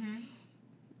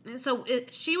 Mm-hmm. So,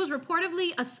 she was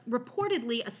reportedly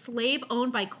a slave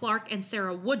owned by Clark and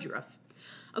Sarah Woodruff.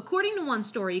 According to one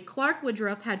story, Clark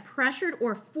Woodruff had pressured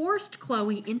or forced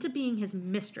Chloe into being his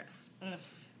mistress. Ugh.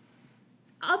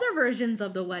 Other versions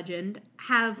of the legend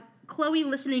have Chloe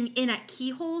listening in at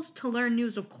keyholes to learn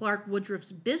news of Clark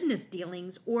Woodruff's business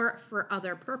dealings or for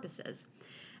other purposes.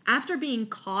 After being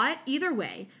caught, either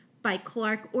way, by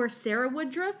Clark or Sarah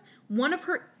Woodruff, one of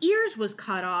her ears was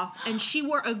cut off and she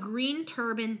wore a green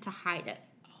turban to hide it.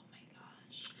 Oh my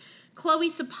gosh.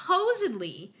 Chloe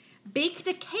supposedly baked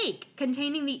a cake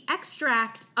containing the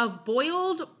extract of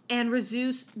boiled and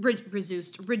reduced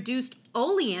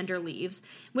oleander leaves,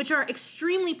 which are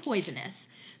extremely poisonous.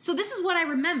 So this is what I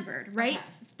remembered, right? Okay.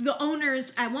 The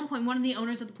owners, at one point, one of the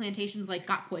owners of the plantations,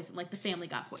 got poisoned. The family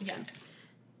got poisoned. Yes.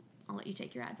 I'll let you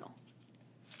take your Advil.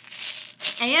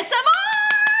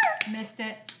 ASMR! Missed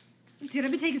it. Dude,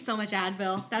 I've been taking so much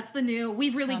Advil. That's the new.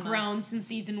 We've really grown since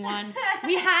season 1.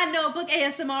 We had Notebook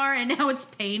ASMR, and now it's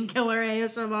Painkiller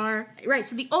ASMR. Right,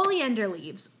 so the oleander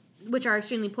leaves, which are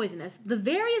extremely poisonous. The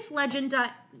various legends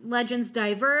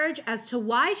diverge as to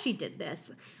why she did this.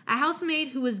 A housemaid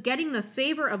who was getting the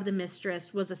favor of the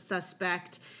mistress was a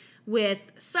suspect, with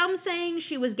some saying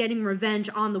she was getting revenge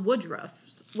on the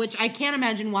Woodruffs, which I can't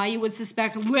imagine why you would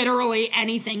suspect literally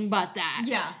anything but that.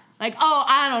 Yeah.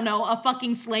 I don't know, a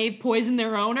fucking slave poisoned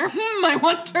their owner? I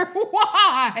wonder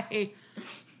why.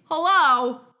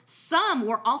 Hello? Some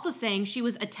were also saying she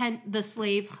was the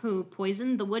slave who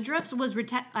poisoned the Woodruffs was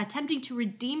attempting to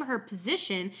redeem her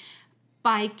position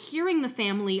by curing the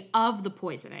family of the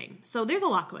poisoning. So there's a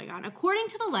lot going on. According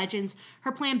to the legends,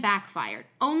 her plan backfired.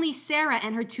 Only Sarah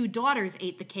and her 2 daughters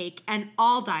ate the cake and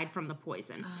all died from the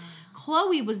poison.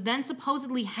 Chloe was then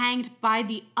supposedly hanged by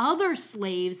the other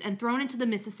slaves and thrown into the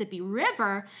Mississippi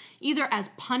River, either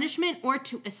as punishment or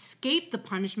to escape the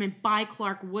punishment by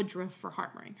Clark Woodruff for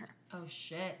harboring her. Oh,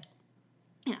 shit.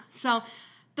 Yeah, so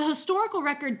the historical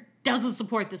record doesn't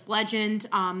support this legend.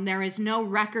 There is no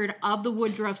record of the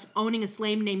Woodruffs owning a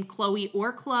slave named Chloe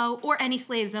or any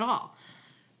slaves at all.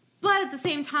 But at the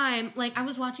same time, I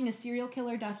was watching a serial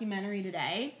killer documentary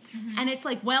today, and it's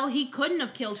he couldn't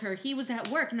have killed her. He was at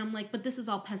work, and I'm but this is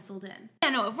all penciled in. Yeah,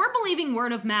 no, if we're believing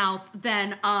word of mouth,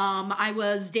 then I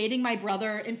was dating my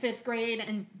brother in 5th grade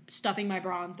and stuffing my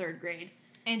bra in 3rd grade.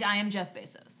 And I am Jeff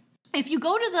Bezos. If you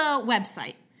go to the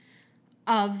website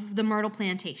of the Myrtle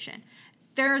Plantation,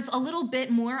 there's a little bit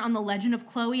more on the legend of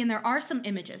Chloe, and there are some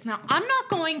images. Now, I'm not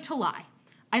going to lie.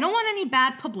 I don't want any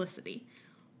bad publicity.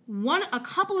 A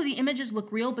couple of the images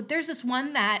look real, but there's this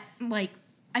one that, I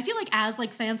feel as,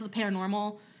 fans of the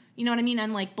paranormal, you know what I mean,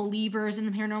 and, believers in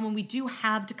the paranormal, we do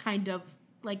have to kind of,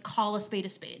 call a spade a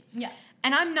spade. Yeah.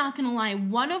 And I'm not gonna lie,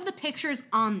 one of the pictures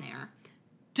on there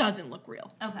doesn't look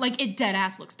real. Okay. It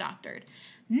dead-ass looks doctored.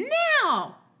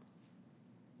 Now,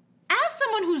 as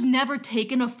someone who's never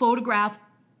taken a photograph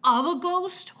of a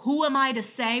ghost, who am I to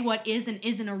say what is and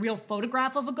isn't a real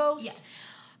photograph of a ghost? Yes.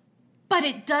 But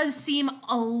it does seem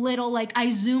a little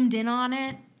I zoomed in on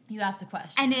it. You have to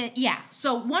question. And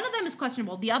so one of them is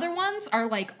questionable. The other ones are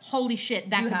holy shit,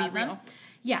 that could be real. Them?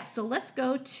 Yeah, so let's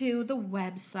go to the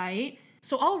website.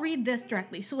 So I'll read this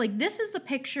directly. So this is the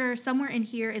picture. Somewhere in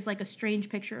here is a strange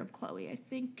picture of Chloe. I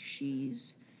think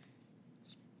she's,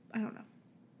 I don't know.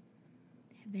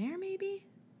 There maybe?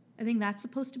 I think that's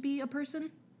supposed to be a person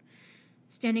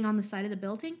standing on the side of the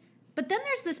building. But then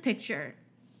there's this picture.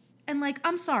 And,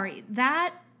 I'm sorry,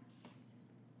 that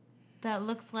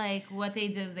looks like what they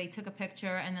did. They took a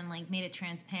picture and then, made it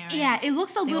transparent. Yeah, it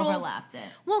looks a little... They overlapped it.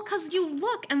 Well, because you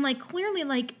look and, clearly,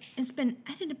 it's been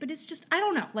edited, but it's just, I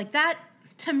don't know. That...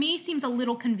 to me seems a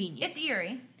little convenient. It's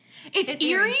eerie. It's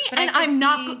eerie, and I'm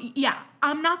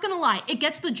not going to lie. It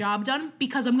gets the job done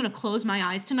because I'm going to close my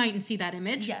eyes tonight and see that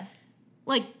image. Yes.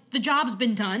 Like, the job's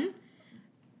been done.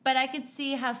 But I could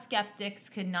see how skeptics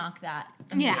could knock that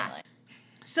immediately. Yeah.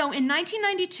 So in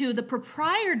 1992, the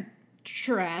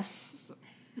proprietress,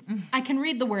 I can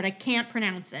read the word, I can't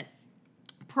pronounce it.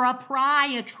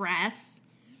 Proprietress.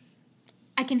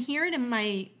 I can hear it in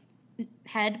my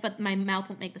head, but my mouth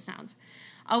won't make the sounds.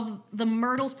 Of the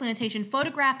Myrtles plantation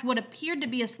photographed what appeared to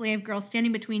be a slave girl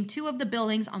standing between two of the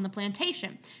buildings on the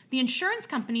plantation. The insurance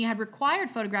company had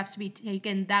required photographs to be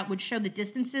taken that would show the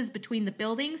distances between the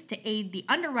buildings to aid the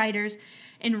underwriters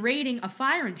in rating a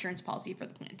fire insurance policy for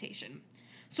the plantation.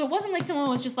 So it wasn't like someone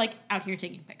was just like out here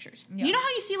taking pictures. Yeah. You know how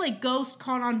you see like ghosts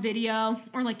caught on video,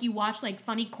 or like you watch like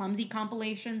funny clumsy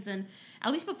compilations, and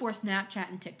at least before Snapchat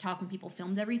and TikTok when people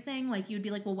filmed everything, like you'd be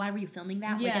like, well, why were you filming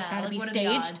that? Yeah, like it's gotta be staged. What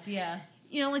are the odds? Yeah.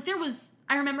 You know, like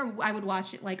I remember I would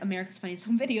watch it, like America's Funniest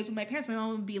Home Videos with my parents. My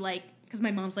mom would be like, because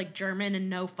my mom's like German and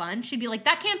no fun, she'd be like,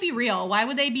 that can't be real. Why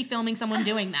would they be filming someone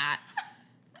doing that?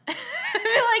 I'd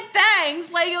be like,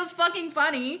 thanks. Like, it was fucking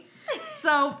funny.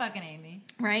 So. Fucking Amy.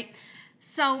 Right?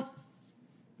 So,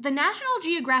 the National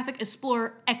Geographic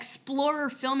Explorer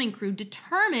filming crew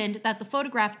determined that the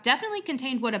photograph definitely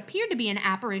contained what appeared to be an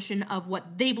apparition of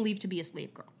what they believed to be a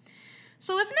slave girl.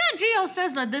 So if Nat Geo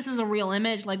says that this is a real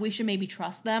image, like, we should maybe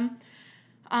trust them.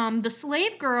 The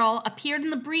slave girl appeared in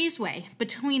the breezeway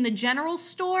between the general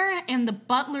store and the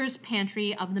butler's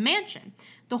pantry of the mansion.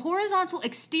 The horizontal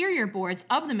exterior boards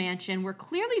of the mansion were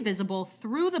clearly visible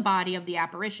through the body of the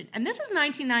apparition. And this is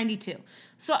 1992.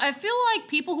 So I feel like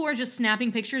people who are just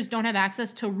snapping pictures don't have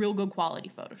access to real good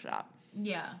quality Photoshop.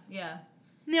 Yeah, yeah.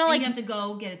 You know, like, you have to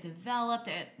go get it developed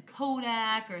at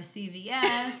Kodak or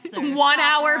CVS. Or 1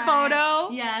 hour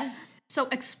photo. Yes. So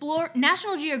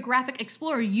National Geographic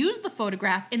Explorer used the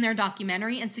photograph in their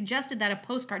documentary and suggested that a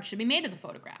postcard should be made of the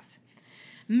photograph.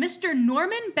 Mr.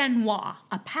 Norman Benoit,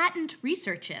 a patent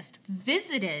researchist,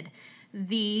 visited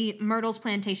the Myrtles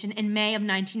plantation in May of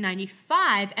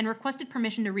 1995 and requested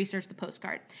permission to research the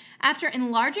postcard. After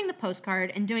enlarging the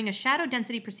postcard and doing a shadow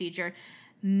density procedure,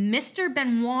 Mr.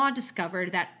 Benoit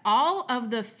discovered that all of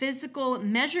the physical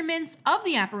measurements of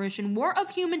the apparition were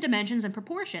of human dimensions and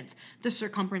proportions. The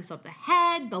circumference of the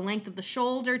head, the length of the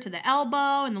shoulder to the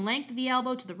elbow, and the length of the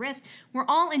elbow to the wrist were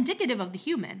all indicative of the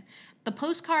human. The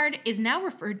postcard is now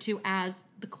referred to as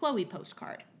the Chloe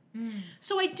postcard. Mm.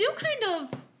 So I do kind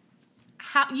of,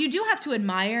 you do have to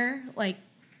admire, like,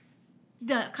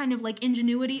 the kind of, like,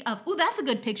 ingenuity of, ooh, that's a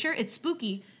good picture, it's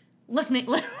spooky. Let's make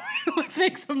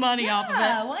some money off of it.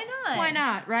 Yeah, why not? Why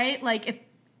not, right? Like,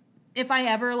 if I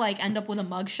ever, like, end up with a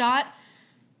mugshot,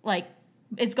 like,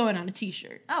 it's going on a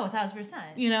t-shirt. Oh, 1,000%.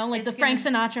 You know, like it's the Frank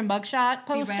Sinatra mugshot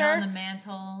poster. Be right on the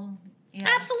mantle. Yeah.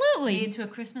 Absolutely. Made to a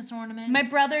Christmas ornament. My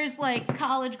brother's, like,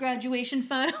 college graduation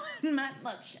photo and my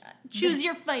mugshot. Choose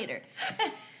your fighter.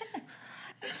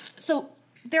 So,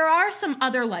 there are some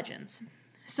other legends.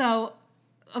 So,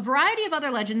 a variety of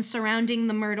other legends surrounding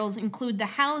the Myrtles include the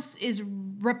house is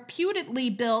reputedly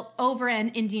built over an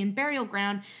Indian burial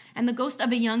ground, and the ghost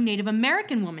of a young Native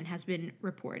American woman has been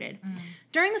reported. Mm.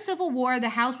 During the Civil War, the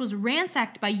house was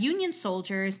ransacked by Union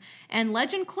soldiers, and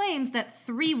legend claims that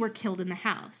 3 were killed in the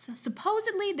house.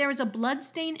 Supposedly, there is a blood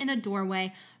stain in a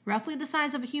doorway, roughly the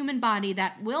size of a human body,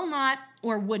 that will not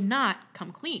or would not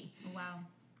come clean. Wow.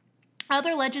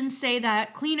 Other legends say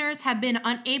that cleaners have been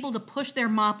unable to push their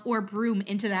mop or broom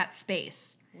into that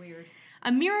space. Weird.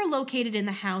 A mirror located in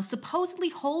the house supposedly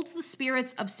holds the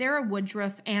spirits of Sarah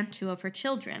Woodruff and 2 of her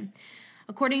children.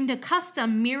 According to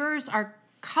custom, mirrors are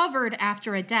covered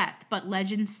after a death, but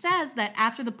legend says that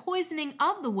after the poisoning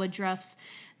of the Woodruffs,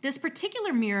 this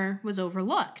particular mirror was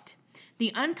overlooked.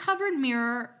 The uncovered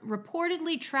mirror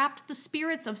reportedly trapped the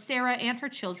spirits of Sarah and her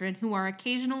children, who are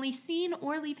occasionally seen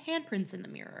or leave handprints in the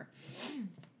mirror.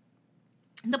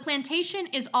 The plantation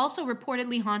is also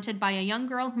reportedly haunted by a young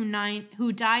girl who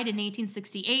died in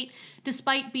 1868,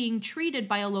 despite being treated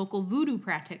by a local voodoo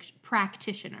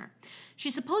practitioner.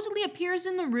 She supposedly appears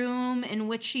in the room in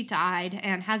which she died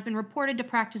and has been reported to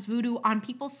practice voodoo on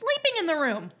people sleeping in the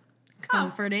room.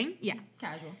 Comforting. Yeah.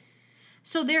 Casual.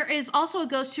 So there is also a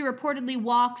ghost who reportedly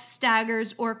walks,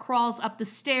 staggers, or crawls up the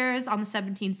stairs on the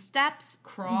 17 steps.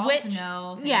 Crawls?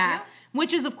 No. Yeah.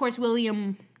 Which is, of course,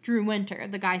 William Drew Winter,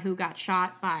 the guy who got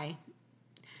shot by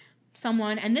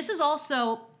someone. And this is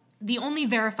also the only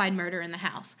verified murder in the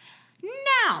house.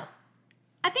 Now,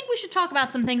 I think we should talk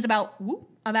about some things about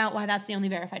why that's the only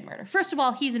verified murder. First of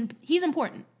all, he's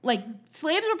important. Like,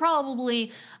 slaves were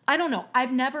probably, I don't know, I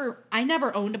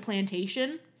never owned a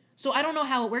plantation. So I don't know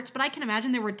how it works, but I can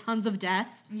imagine there were tons of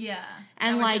deaths. Yeah.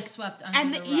 And that like just swept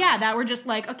under the rug. that were just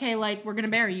like, okay, like we're gonna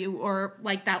bury you, or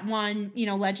like that one,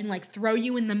 legend, like throw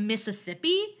you in the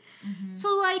Mississippi. Mm-hmm.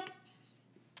 So like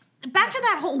back to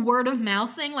that whole word of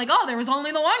mouth thing, like, oh, there was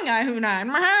only the one guy who died.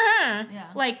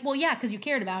 Yeah. Like, well, yeah, because you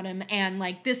cared about him, and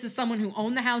like this is someone who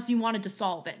owned the house, you wanted to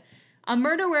solve it. A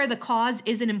murder where the cause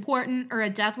isn't important, or a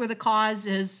death where the cause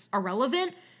is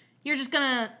irrelevant, you're just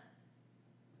gonna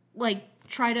like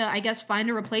try to, I guess, find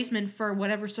a replacement for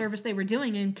whatever service they were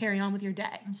doing and carry on with your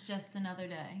day. It's just another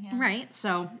day. Yeah. Right.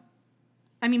 So,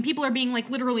 I mean, people are being like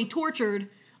literally tortured.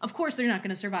 Of course, they're not going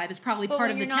to survive. It's probably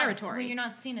part of the territory. When you're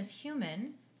not seen as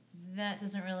human, that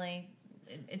doesn't really,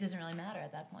 it doesn't really matter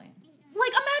at that point.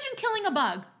 Like, imagine killing a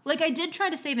bug. Like, I did try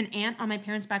to save an ant on my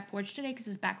parents' back porch today because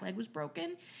his back leg was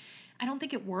broken. I don't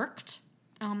think it worked.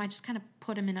 I just kind of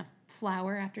put him in a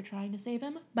flower after trying to save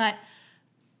him. But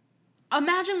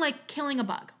imagine, like, killing a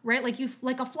bug, right?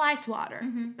 Like a fly swatter.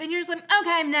 Mm-hmm. And you're just like, okay,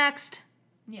 I'm next.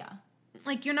 Yeah.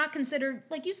 Like, you're not considered,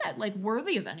 like you said, like,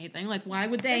 worthy of anything. Like, why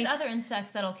would they... There's other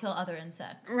insects that'll kill other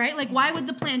insects. Right? Like, why would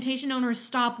the plantation owners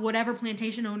stop whatever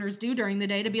plantation owners do during the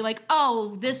day to be like,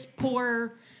 oh, this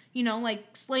poor,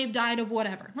 like, slave died of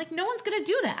whatever. Like, no one's gonna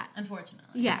do that.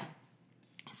 Unfortunately. Yeah.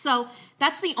 So,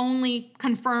 that's the only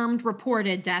confirmed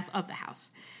reported death of the house.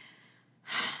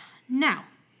 Now,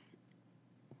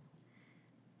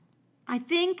 I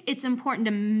think it's important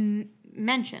to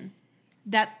mention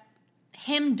that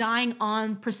him dying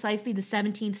on precisely the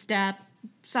 17th step,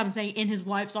 some say in his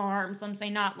wife's arms, some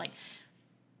say not, like,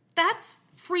 that's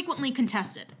frequently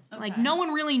contested. Okay. Like, no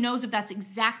one really knows if that's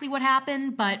exactly what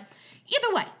happened, but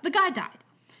either way, the guy died.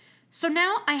 So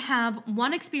now I have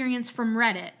one experience from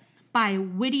Reddit by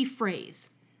Witty Phrase.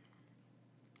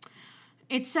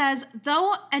 It says,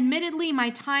 though admittedly my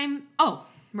time... Oh,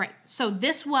 right. So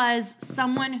this was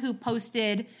someone who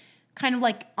posted kind of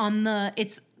like on the...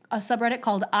 It's a subreddit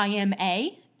called IMA.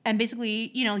 And basically,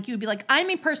 you would be like, I'm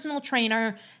a personal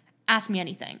trainer. Ask me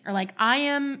anything. Or like, I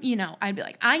am, I'd be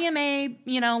like, I am a,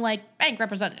 like bank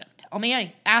representative. Tell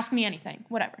me ask me anything.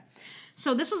 Whatever.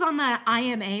 So this was on the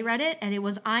IMA Reddit. And it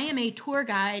was, I am a tour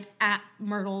guide at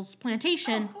Myrtle's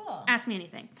plantation. Oh, cool. Ask me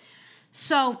anything.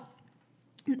 So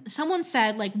someone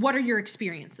said, like, what are your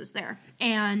experiences there?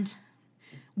 And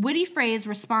Witty Phrase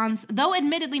responds, though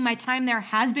admittedly my time there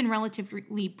has been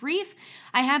relatively brief,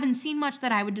 I haven't seen much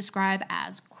that I would describe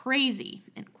as crazy,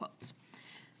 in quotes.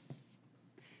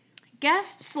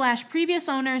 Guests / previous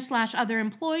owners / other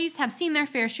employees have seen their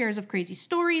fair shares of crazy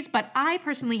stories, but I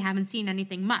personally haven't seen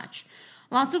anything much.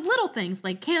 Lots of little things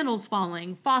like candles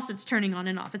falling, faucets turning on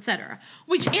and off, etc.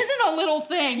 Which isn't a little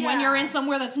thing when you're in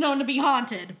somewhere that's known to be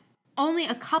haunted. Only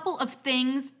a couple of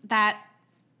things that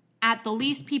at the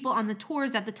least people on the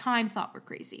tours at the time thought were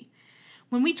crazy.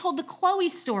 When we told the Chloe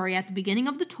story at the beginning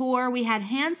of the tour, we had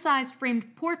hand-sized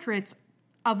framed portraits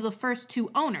of the first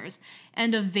two owners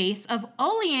and a vase of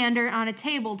oleander on a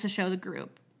table to show the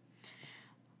group.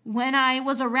 When I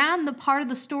was around the part of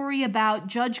the story about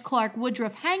Judge Clark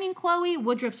Woodruff hanging Chloe,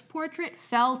 Woodruff's portrait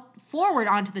fell forward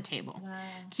onto the table. Wow.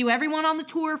 Cue everyone on the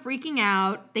tour freaking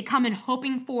out. They come in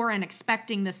hoping for and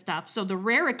expecting this stuff, so the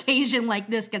rare occasion like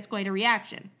this gets quite a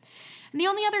reaction. And the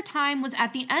only other time was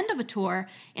at the end of a tour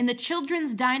in the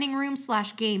children's dining room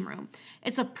 / game room.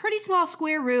 It's a pretty small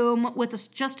square room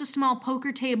with just a small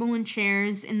poker table and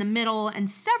chairs in the middle and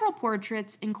several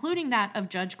portraits, including that of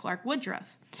Judge Clark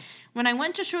Woodruff. When I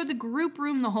went to show the group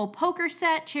room the whole poker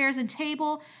set, chairs, and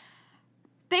table,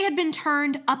 they had been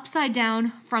turned upside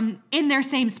down from in their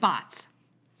same spots.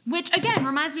 Which, again,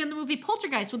 reminds me of the movie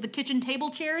Poltergeist with the kitchen table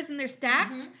chairs and they're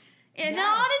stacked. Mm-hmm. And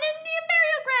yes. On an Indian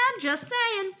burial ground, just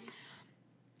saying.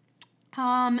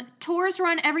 Tours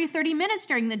run every 30 minutes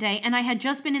during the day, and I had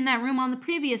just been in that room on the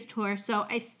previous tour, so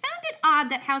I found it odd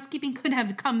that housekeeping could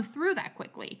have come through that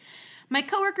quickly. My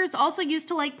coworkers also used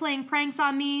to like playing pranks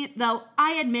on me, though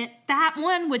I admit that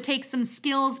one would take some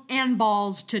skills and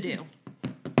balls to do.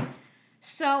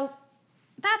 So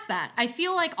that's that. I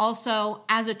feel like also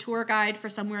as a tour guide for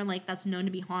somewhere like that's known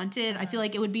to be haunted, I feel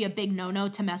like it would be a big no-no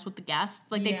to mess with the guests.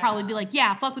 Like they'd probably be like,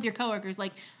 yeah, fuck with your coworkers.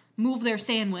 Like move their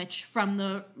sandwich from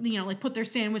the, like put their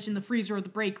sandwich in the freezer or the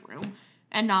break room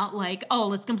and not like, oh,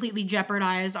 let's completely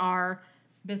jeopardize our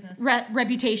business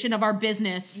reputation of our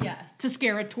business yes. to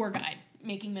scare a tour guide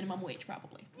making minimum wage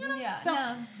probably. Yeah. So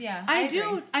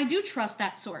I do trust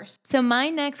that source. So my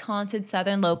next haunted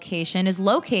southern location is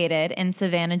located in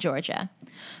Savannah, Georgia.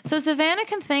 So Savannah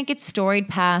can thank its storied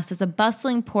past as a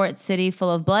bustling port city full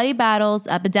of bloody battles,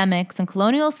 epidemics, and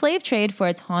colonial slave trade for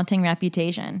its haunting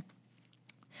reputation.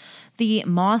 The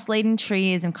moss-laden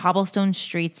trees and cobblestone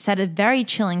streets set a very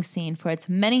chilling scene for its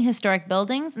many historic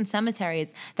buildings and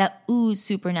cemeteries that ooze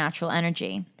supernatural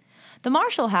energy. The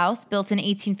Marshall House, built in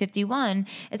 1851,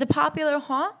 is a popular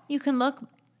haunt you can look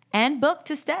and book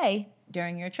to stay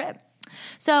during your trip.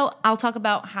 So I'll talk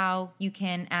about how you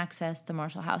can access the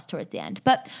Marshall House towards the end.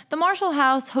 But the Marshall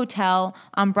House Hotel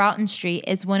on Broughton Street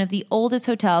is one of the oldest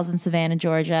hotels in Savannah,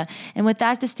 Georgia, and with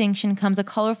that distinction comes a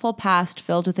colorful past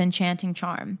filled with enchanting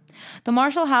charm. The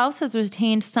Marshall House has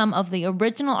retained some of the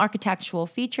original architectural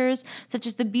features, such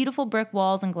as the beautiful brick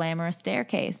walls and glamorous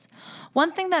staircase.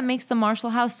 One thing that makes the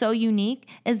Marshall House so unique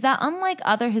is that unlike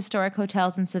other historic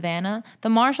hotels in Savannah, the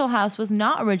Marshall House was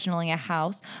not originally a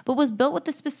house, but was built with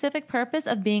the specific purpose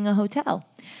of being a hotel.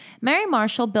 Mary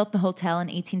Marshall built the hotel in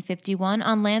 1851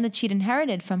 on land that she'd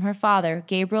inherited from her father,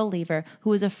 Gabriel Lever, who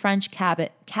was a French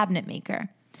cabinet maker.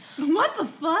 What the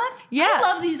fuck? Yeah. I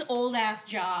love these old ass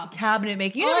jobs. Cabinet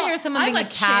maker. You never hear someone being a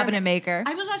cabinet maker.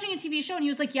 I was watching a TV show and he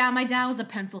was like, yeah, my dad was a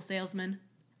pencil salesman.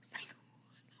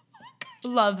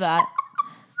 Love that.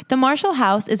 The Marshall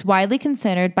House is widely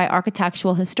considered by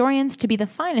architectural historians to be the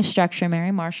finest structure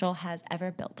Mary Marshall has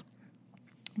ever built.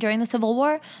 During the Civil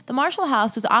War, the Marshall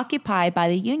House was occupied by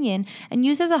the Union and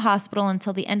used as a hospital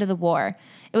until the end of the war.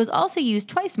 It was also used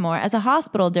twice more as a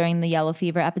hospital during the yellow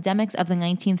fever epidemics of the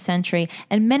 19th century,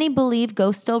 and many believe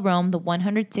ghosts still roam the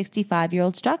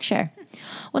 165-year-old structure.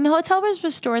 When the hotel was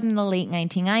restored in the late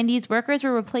 1990s, workers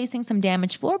were replacing some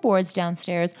damaged floorboards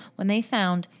downstairs when they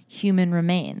found human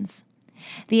remains.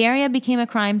 The area became a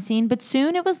crime scene, but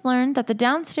soon it was learned that the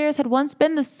downstairs had once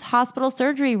been the hospital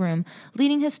surgery room,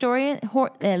 leading historians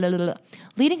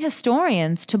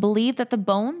to believe that the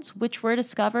bones which were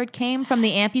discovered came from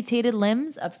the amputated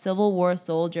limbs of Civil War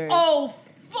soldiers. Oh,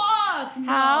 fuck!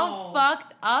 No. How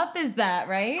fucked up is that,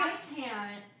 right? I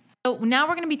can't. So now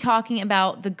we're going to be talking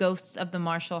about the ghosts of the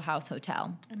Marshall House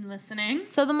Hotel. I'm listening.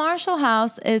 So the Marshall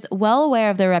House is well aware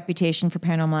of their reputation for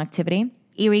paranormal activity.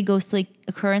 Eerie ghostly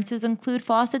occurrences include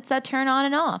faucets that turn on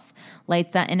and off,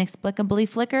 lights that inexplicably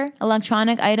flicker,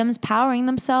 electronic items powering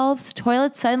themselves,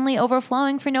 toilets suddenly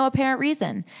overflowing for no apparent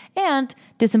reason, and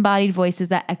disembodied voices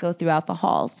that echo throughout the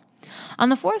halls. On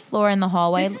the 4th floor in the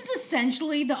hallway... This is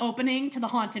essentially the opening to the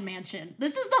Haunted Mansion.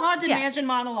 This is the Haunted Mansion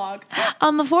monologue.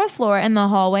 On the 4th floor in the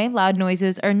hallway, loud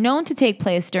noises are known to take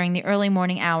place during the early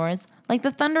morning hours, like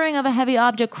the thundering of a heavy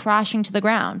object crashing to the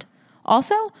ground.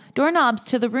 Also, doorknobs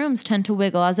to the rooms tend to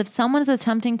wiggle as if someone is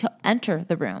attempting to enter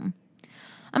the room.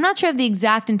 I'm not sure of the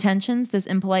exact intentions this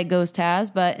impolite ghost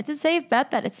has, but it's a safe bet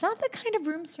that it's not the kind of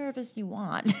room service you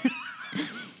want.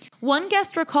 One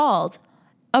guest recalled,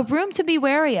 "A room to be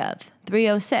wary of,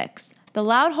 306. The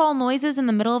loud hall noises in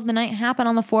the middle of the night happen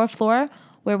on the 4th floor,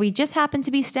 where we just happen to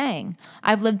be staying.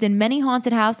 I've lived in many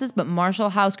haunted houses, but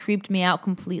Marshall House creeped me out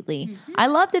completely. Mm-hmm. I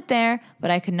loved it there, but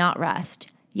I could not rest.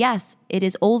 Yes, it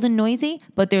is old and noisy,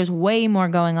 but there's way more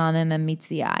going on than meets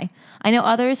the eye. I know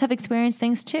others have experienced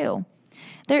things too.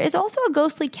 There is also a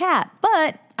ghostly cat,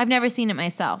 but I've never seen it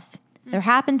myself. There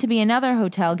happened to be another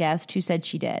hotel guest who said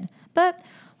she did. But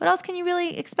what else can you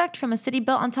really expect from a city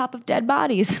built on top of dead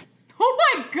bodies?" Oh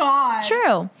my God.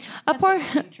 True.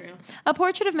 True. A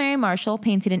portrait of Mary Marshall,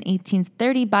 painted in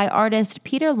 1830 by artist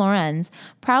Peter Lorenz,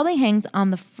 proudly hangs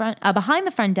on the behind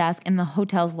the front desk in the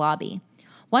hotel's lobby.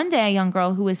 One day, a young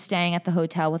girl who was staying at the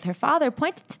hotel with her father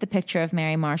pointed to the picture of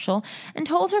Mary Marshall and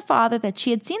told her father that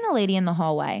she had seen the lady in the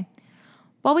hallway.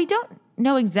 While we don't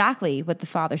know exactly what the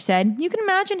father said, you can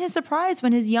imagine his surprise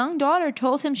when his young daughter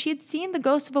told him she had seen the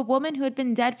ghost of a woman who had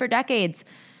been dead for decades.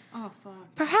 Oh, fuck.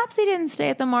 Perhaps they didn't stay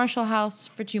at the Marshall House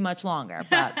for too much longer,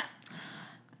 but,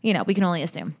 we can only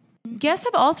assume. Guests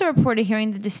have also reported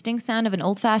hearing the distinct sound of an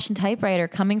old-fashioned typewriter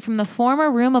coming from the former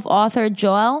room of author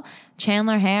Joel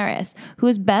Chandler Harris, who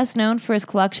is best known for his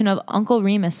collection of Uncle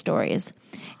Remus stories.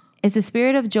 Is the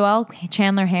spirit of Joel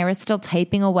Chandler Harris still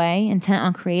typing away, intent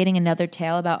on creating another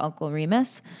tale about Uncle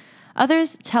Remus?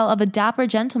 Others tell of a dapper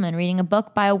gentleman reading a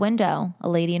book by a window, a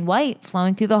lady in white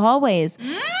flowing through the hallways,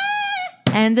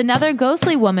 and another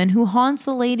ghostly woman who haunts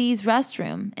the ladies'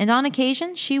 restroom, and on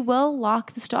occasion, she will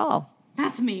lock the stall.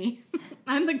 That's me.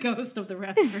 I'm the ghost of the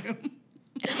restroom.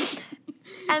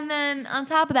 And then on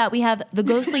top of that, we have the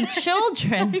ghostly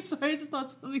children. I'm sorry, I just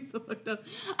thought something so fucked up.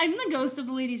 I'm the ghost of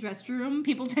the ladies' restroom.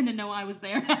 People tend to know I was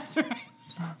there after I...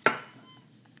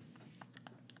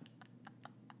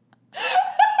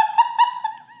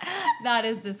 That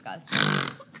is disgusting.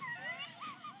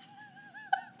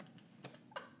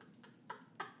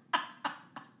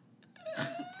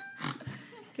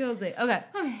 Kills me. Okay.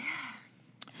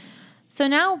 So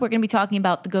now we're going to be talking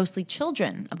about the ghostly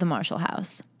children of the Marshall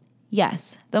House.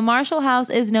 Yes, the Marshall House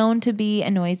is known to be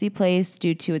a noisy place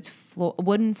due to its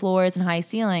wooden floors and high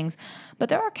ceilings, but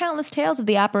there are countless tales of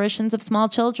the apparitions of small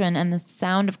children and the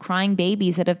sound of crying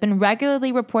babies that have been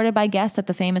regularly reported by guests at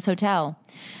the famous hotel.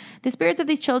 The spirits of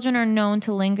these children are known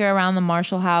to linger around the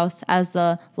Marshall House, as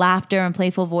the laughter and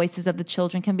playful voices of the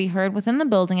children can be heard within the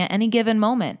building at any given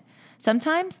moment.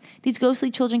 Sometimes, these ghostly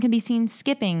children can be seen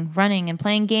skipping, running, and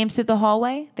playing games through the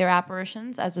hallway, their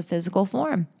apparitions as a physical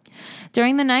form.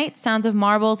 During the night, sounds of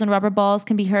marbles and rubber balls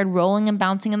can be heard rolling and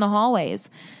bouncing in the hallways.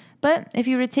 But if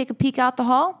you were to take a peek out the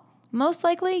hall, most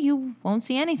likely you won't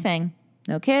see anything.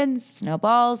 No kids, no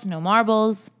balls, no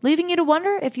marbles, leaving you to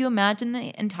wonder if you imagine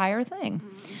the entire thing.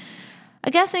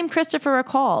 A guest named Christopher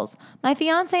recalls, "My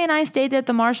fiancé and I stayed at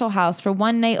the Marshall House for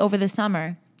one night over the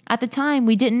summer. At the time,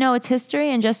 we didn't know its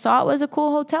history and just saw it was a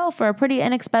cool hotel for a pretty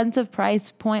inexpensive price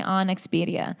point on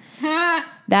Expedia.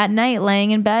 That night,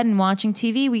 laying in bed and watching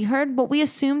TV, we heard what we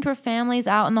assumed were families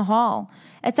out in the hall.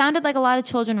 It sounded like a lot of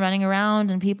children running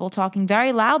around and people talking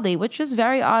very loudly, which was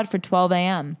very odd for 12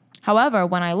 a.m. However,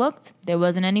 when I looked, there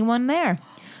wasn't anyone there.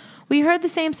 We heard the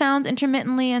same sounds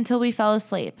intermittently until we fell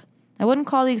asleep. I wouldn't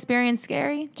call the experience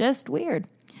scary, just weird."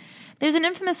 There's an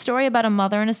infamous story about a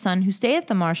mother and a son who stayed at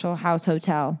the Marshall House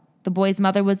Hotel. The boy's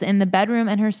mother was in the bedroom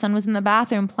and her son was in the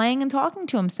bathroom playing and talking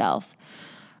to himself.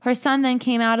 Her son then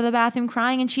came out of the bathroom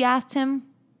crying and she asked him,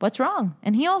 "What's wrong?"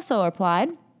 And he also replied,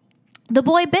 "The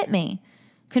boy bit me."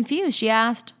 Confused, she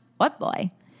asked, "What boy?"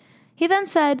 He then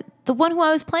said, "The one who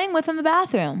I was playing with in the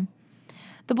bathroom."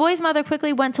 The boy's mother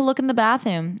quickly went to look in the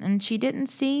bathroom and she didn't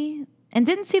see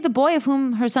the boy of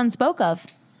whom her son spoke of.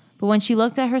 But when she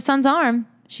looked at her son's arm,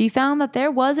 she found that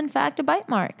there was, in fact, a bite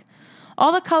mark.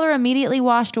 All the color immediately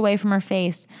washed away from her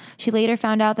face. She later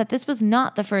found out that this was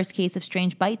not the first case of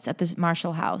strange bites at the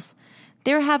Marshall House.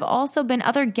 There have also been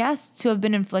other guests who have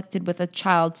been inflicted with a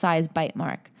child-sized bite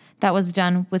mark. That was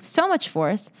done with so much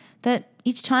force that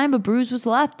each time a bruise was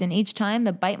left, and each time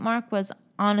the bite mark was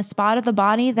on a spot of the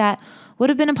body that would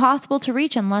have been impossible to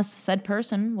reach unless said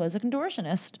person was a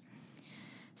contortionist.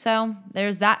 So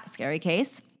there's that scary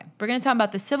case. We're going to talk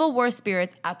about the Civil War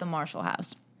spirits at the Marshall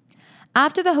House.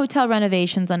 After the hotel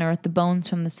renovations unearthed the bones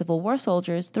from the Civil War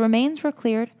soldiers, the remains were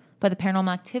cleared, but the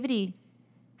paranormal activity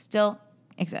still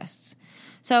exists.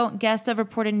 So guests have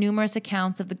reported numerous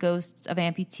accounts of the ghosts of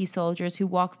amputee soldiers who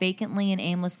walk vacantly and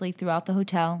aimlessly throughout the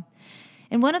hotel.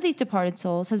 And one of these departed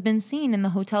souls has been seen in the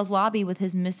hotel's lobby with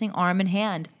his missing arm and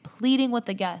hand, pleading with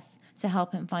the guests to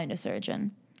help him find a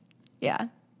surgeon. Yeah.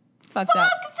 Fuck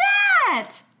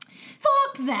that!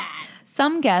 Fuck that!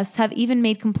 Some guests have even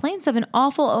made complaints of an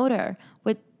awful odor,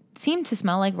 which seemed to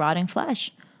smell like rotting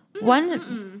flesh.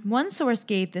 One source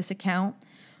gave this account,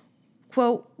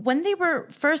 quote, "When they were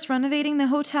first renovating the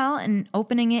hotel and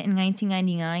opening it in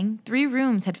 1999, 3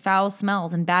 rooms had foul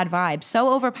smells and bad vibes, so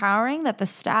overpowering that the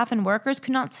staff and workers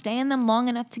could not stay in them long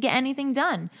enough to get anything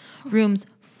done. Rooms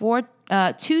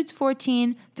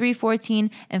 214, 314,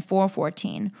 and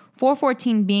 414.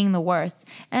 414 being the worst,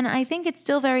 and I think it's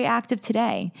still very active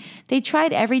today. They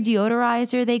tried every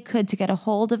deodorizer they could to get a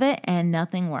hold of it, and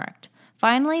nothing worked.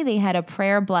 Finally, they had a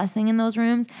prayer blessing in those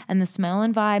rooms, and the smell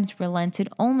and vibes relented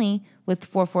only with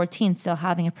 414 still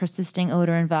having a persisting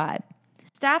odor and vibe.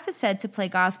 Staff is said to play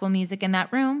gospel music in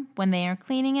that room when they are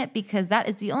cleaning it because that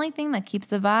is the only thing that keeps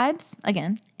the vibes,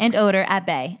 again, and odor at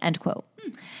bay," end quote.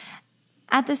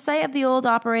 At the site of the old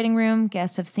operating room,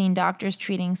 guests have seen doctors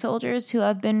treating soldiers who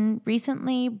have been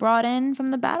recently brought in from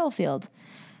the battlefield.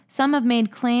 Some have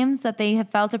made claims that they have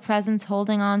felt a presence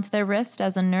holding on to their wrist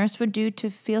as a nurse would do to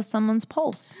feel someone's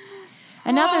pulse.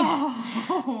 I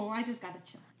just got a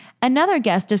chill. Another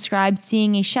guest described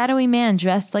seeing a shadowy man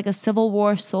dressed like a Civil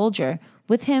War soldier.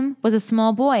 With him was a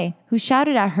small boy who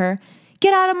shouted at her,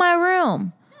 "Get out of my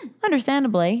room!"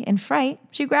 Understandably, in fright,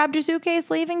 she grabbed her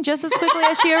suitcase, leaving just as quickly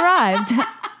as she arrived.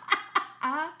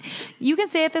 You can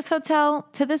stay at this hotel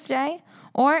to this day,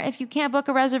 or if you can't book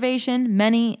a reservation,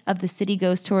 many of the city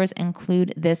ghost tours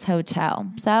include this hotel.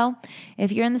 So,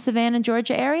 if you're in the Savannah,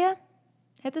 Georgia area,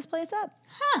 hit this place up.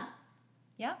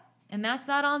 Yeah, and that's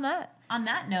that on that. On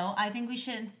that note, I think we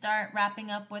should start wrapping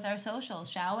up with our socials,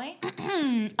 shall we?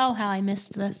 Oh, how I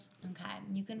missed this. Okay,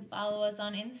 you can follow us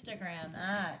on Instagram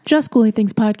at Just Ghouly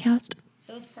Things Podcast.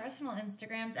 Those personal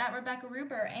Instagrams at Rebecca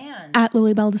Ruber and At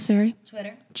Lily Baldessari.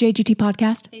 Twitter, JGT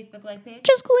Podcast. Facebook like page,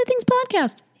 Just Ghouly Things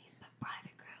Podcast. Facebook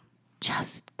private group.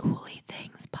 Just Ghouly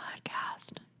Things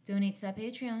Podcast. Donate to that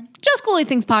Patreon. Just Ghouly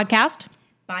Things Podcast.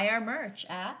 Buy our merch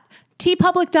at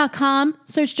tpublic.com,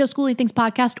 search Just Ghouly Things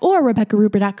Podcast, or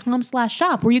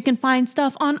RebeccaRuber.com/shop, where you can find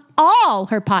stuff on all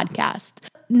her podcasts.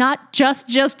 not just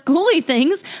Ghoulie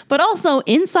Things, but also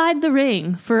inside the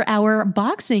ring for our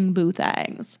boxing boo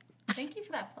things. Thank you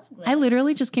for that plug, Liz. I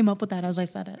literally just came up with that as I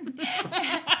said it.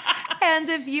 And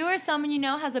if you or someone you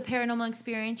know has a paranormal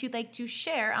experience you'd like to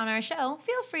share on our show,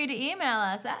 feel free to email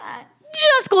us at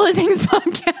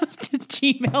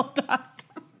justghouliethingspodcast@gmail.com.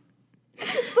 The way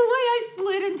I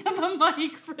slid into the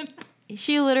mic for that.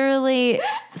 She literally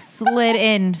slid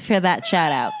in for that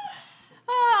shout out.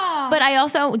 But I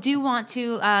also do want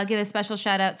to give a special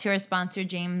shout out to our sponsor,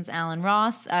 James Allen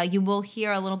Ross. You will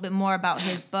hear a little bit more about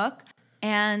his book.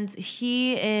 And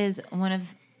he is one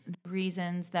of the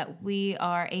reasons that we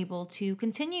are able to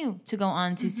continue to go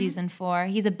on to season 4.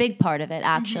 He's a big part of it,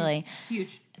 actually.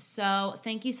 Huge. So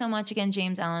thank you so much again,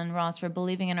 James Allen Ross, for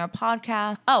believing in our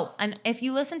podcast. Oh, and if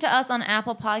you listen to us on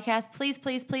Apple Podcasts, please,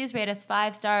 please, please rate us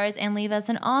 5 stars and leave us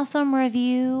an awesome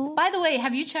review. By the way,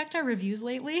 have you checked our reviews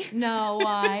lately? No,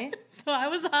 why? So I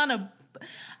was on a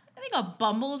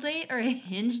Bumble date or a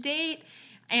Hinge date,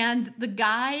 and the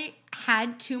guy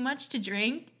had too much to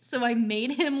drink, so I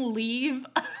made him leave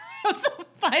a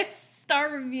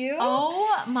 5-star review.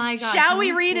 Oh my God. Shall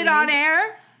we read it on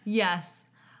air? Yes.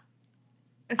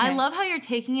 Okay. I love how you're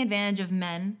taking advantage of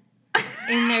men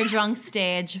in their drunk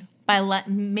stage by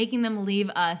making them leave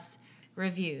us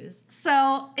reviews.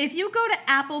 So if you go to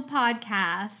Apple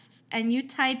Podcasts and you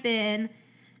type in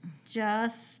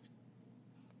just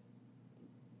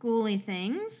Ghoulie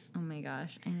Things. Oh my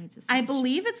gosh, I need to search. I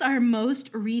believe it's our most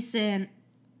recent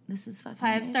This is fucking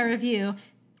 5-star review.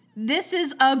 This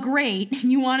is a great.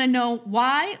 You want to know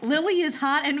why? Lily is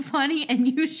hot and funny, and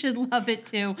you should love it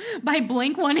too. By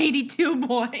Blink 182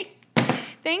 Boy.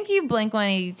 Thank you, Blink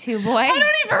 182 Boy. I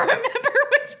don't even remember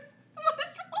which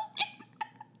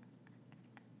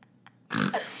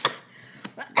one.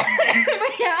 But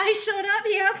yeah, I showed up.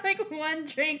 He had like 1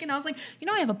 drink, and I was like,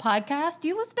 I have a podcast. Do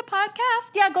you listen to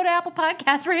podcasts? Yeah, go to Apple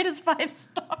Podcasts. Rate us 5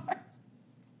 stars.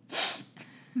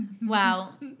 Wow.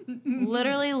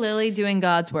 Literally Lily doing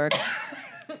God's work.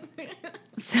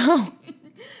 So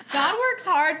God works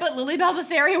hard, but Lily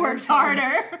Baldessari works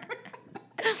harder.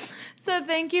 So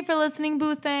thank you for listening,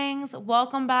 Boo Things.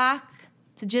 Welcome back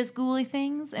to Just Ghoulie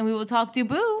Things, and we will talk to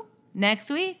Boo next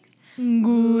week.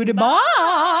 Goodbye.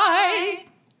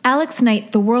 Alex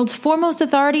Knight, the world's foremost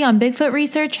authority on Bigfoot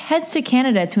research, heads to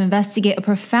Canada to investigate a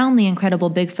profoundly incredible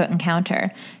Bigfoot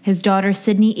encounter. His daughter,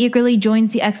 Sydney, eagerly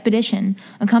joins the expedition.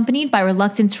 Accompanied by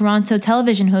reluctant Toronto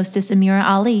television hostess Amira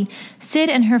Ali, Sid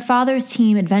and her father's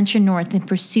team adventure north in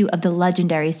pursuit of the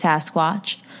legendary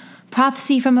Sasquatch.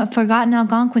 Prophecy from a forgotten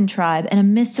Algonquin tribe and a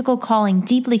mystical calling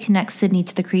deeply connects Sydney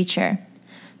to the creature.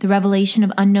 The revelation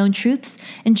of unknown truths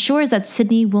ensures that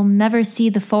Sydney will never see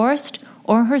the forest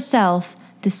or herself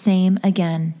the same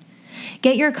again.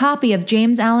 Get your copy of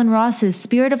James Allen Ross's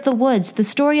Spirit of the Woods, the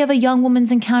story of a young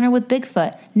woman's encounter with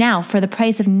Bigfoot, now for the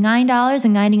price of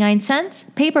 $9.99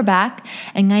 paperback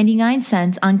and 99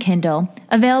 cents on Kindle.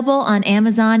 Available on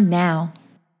Amazon now.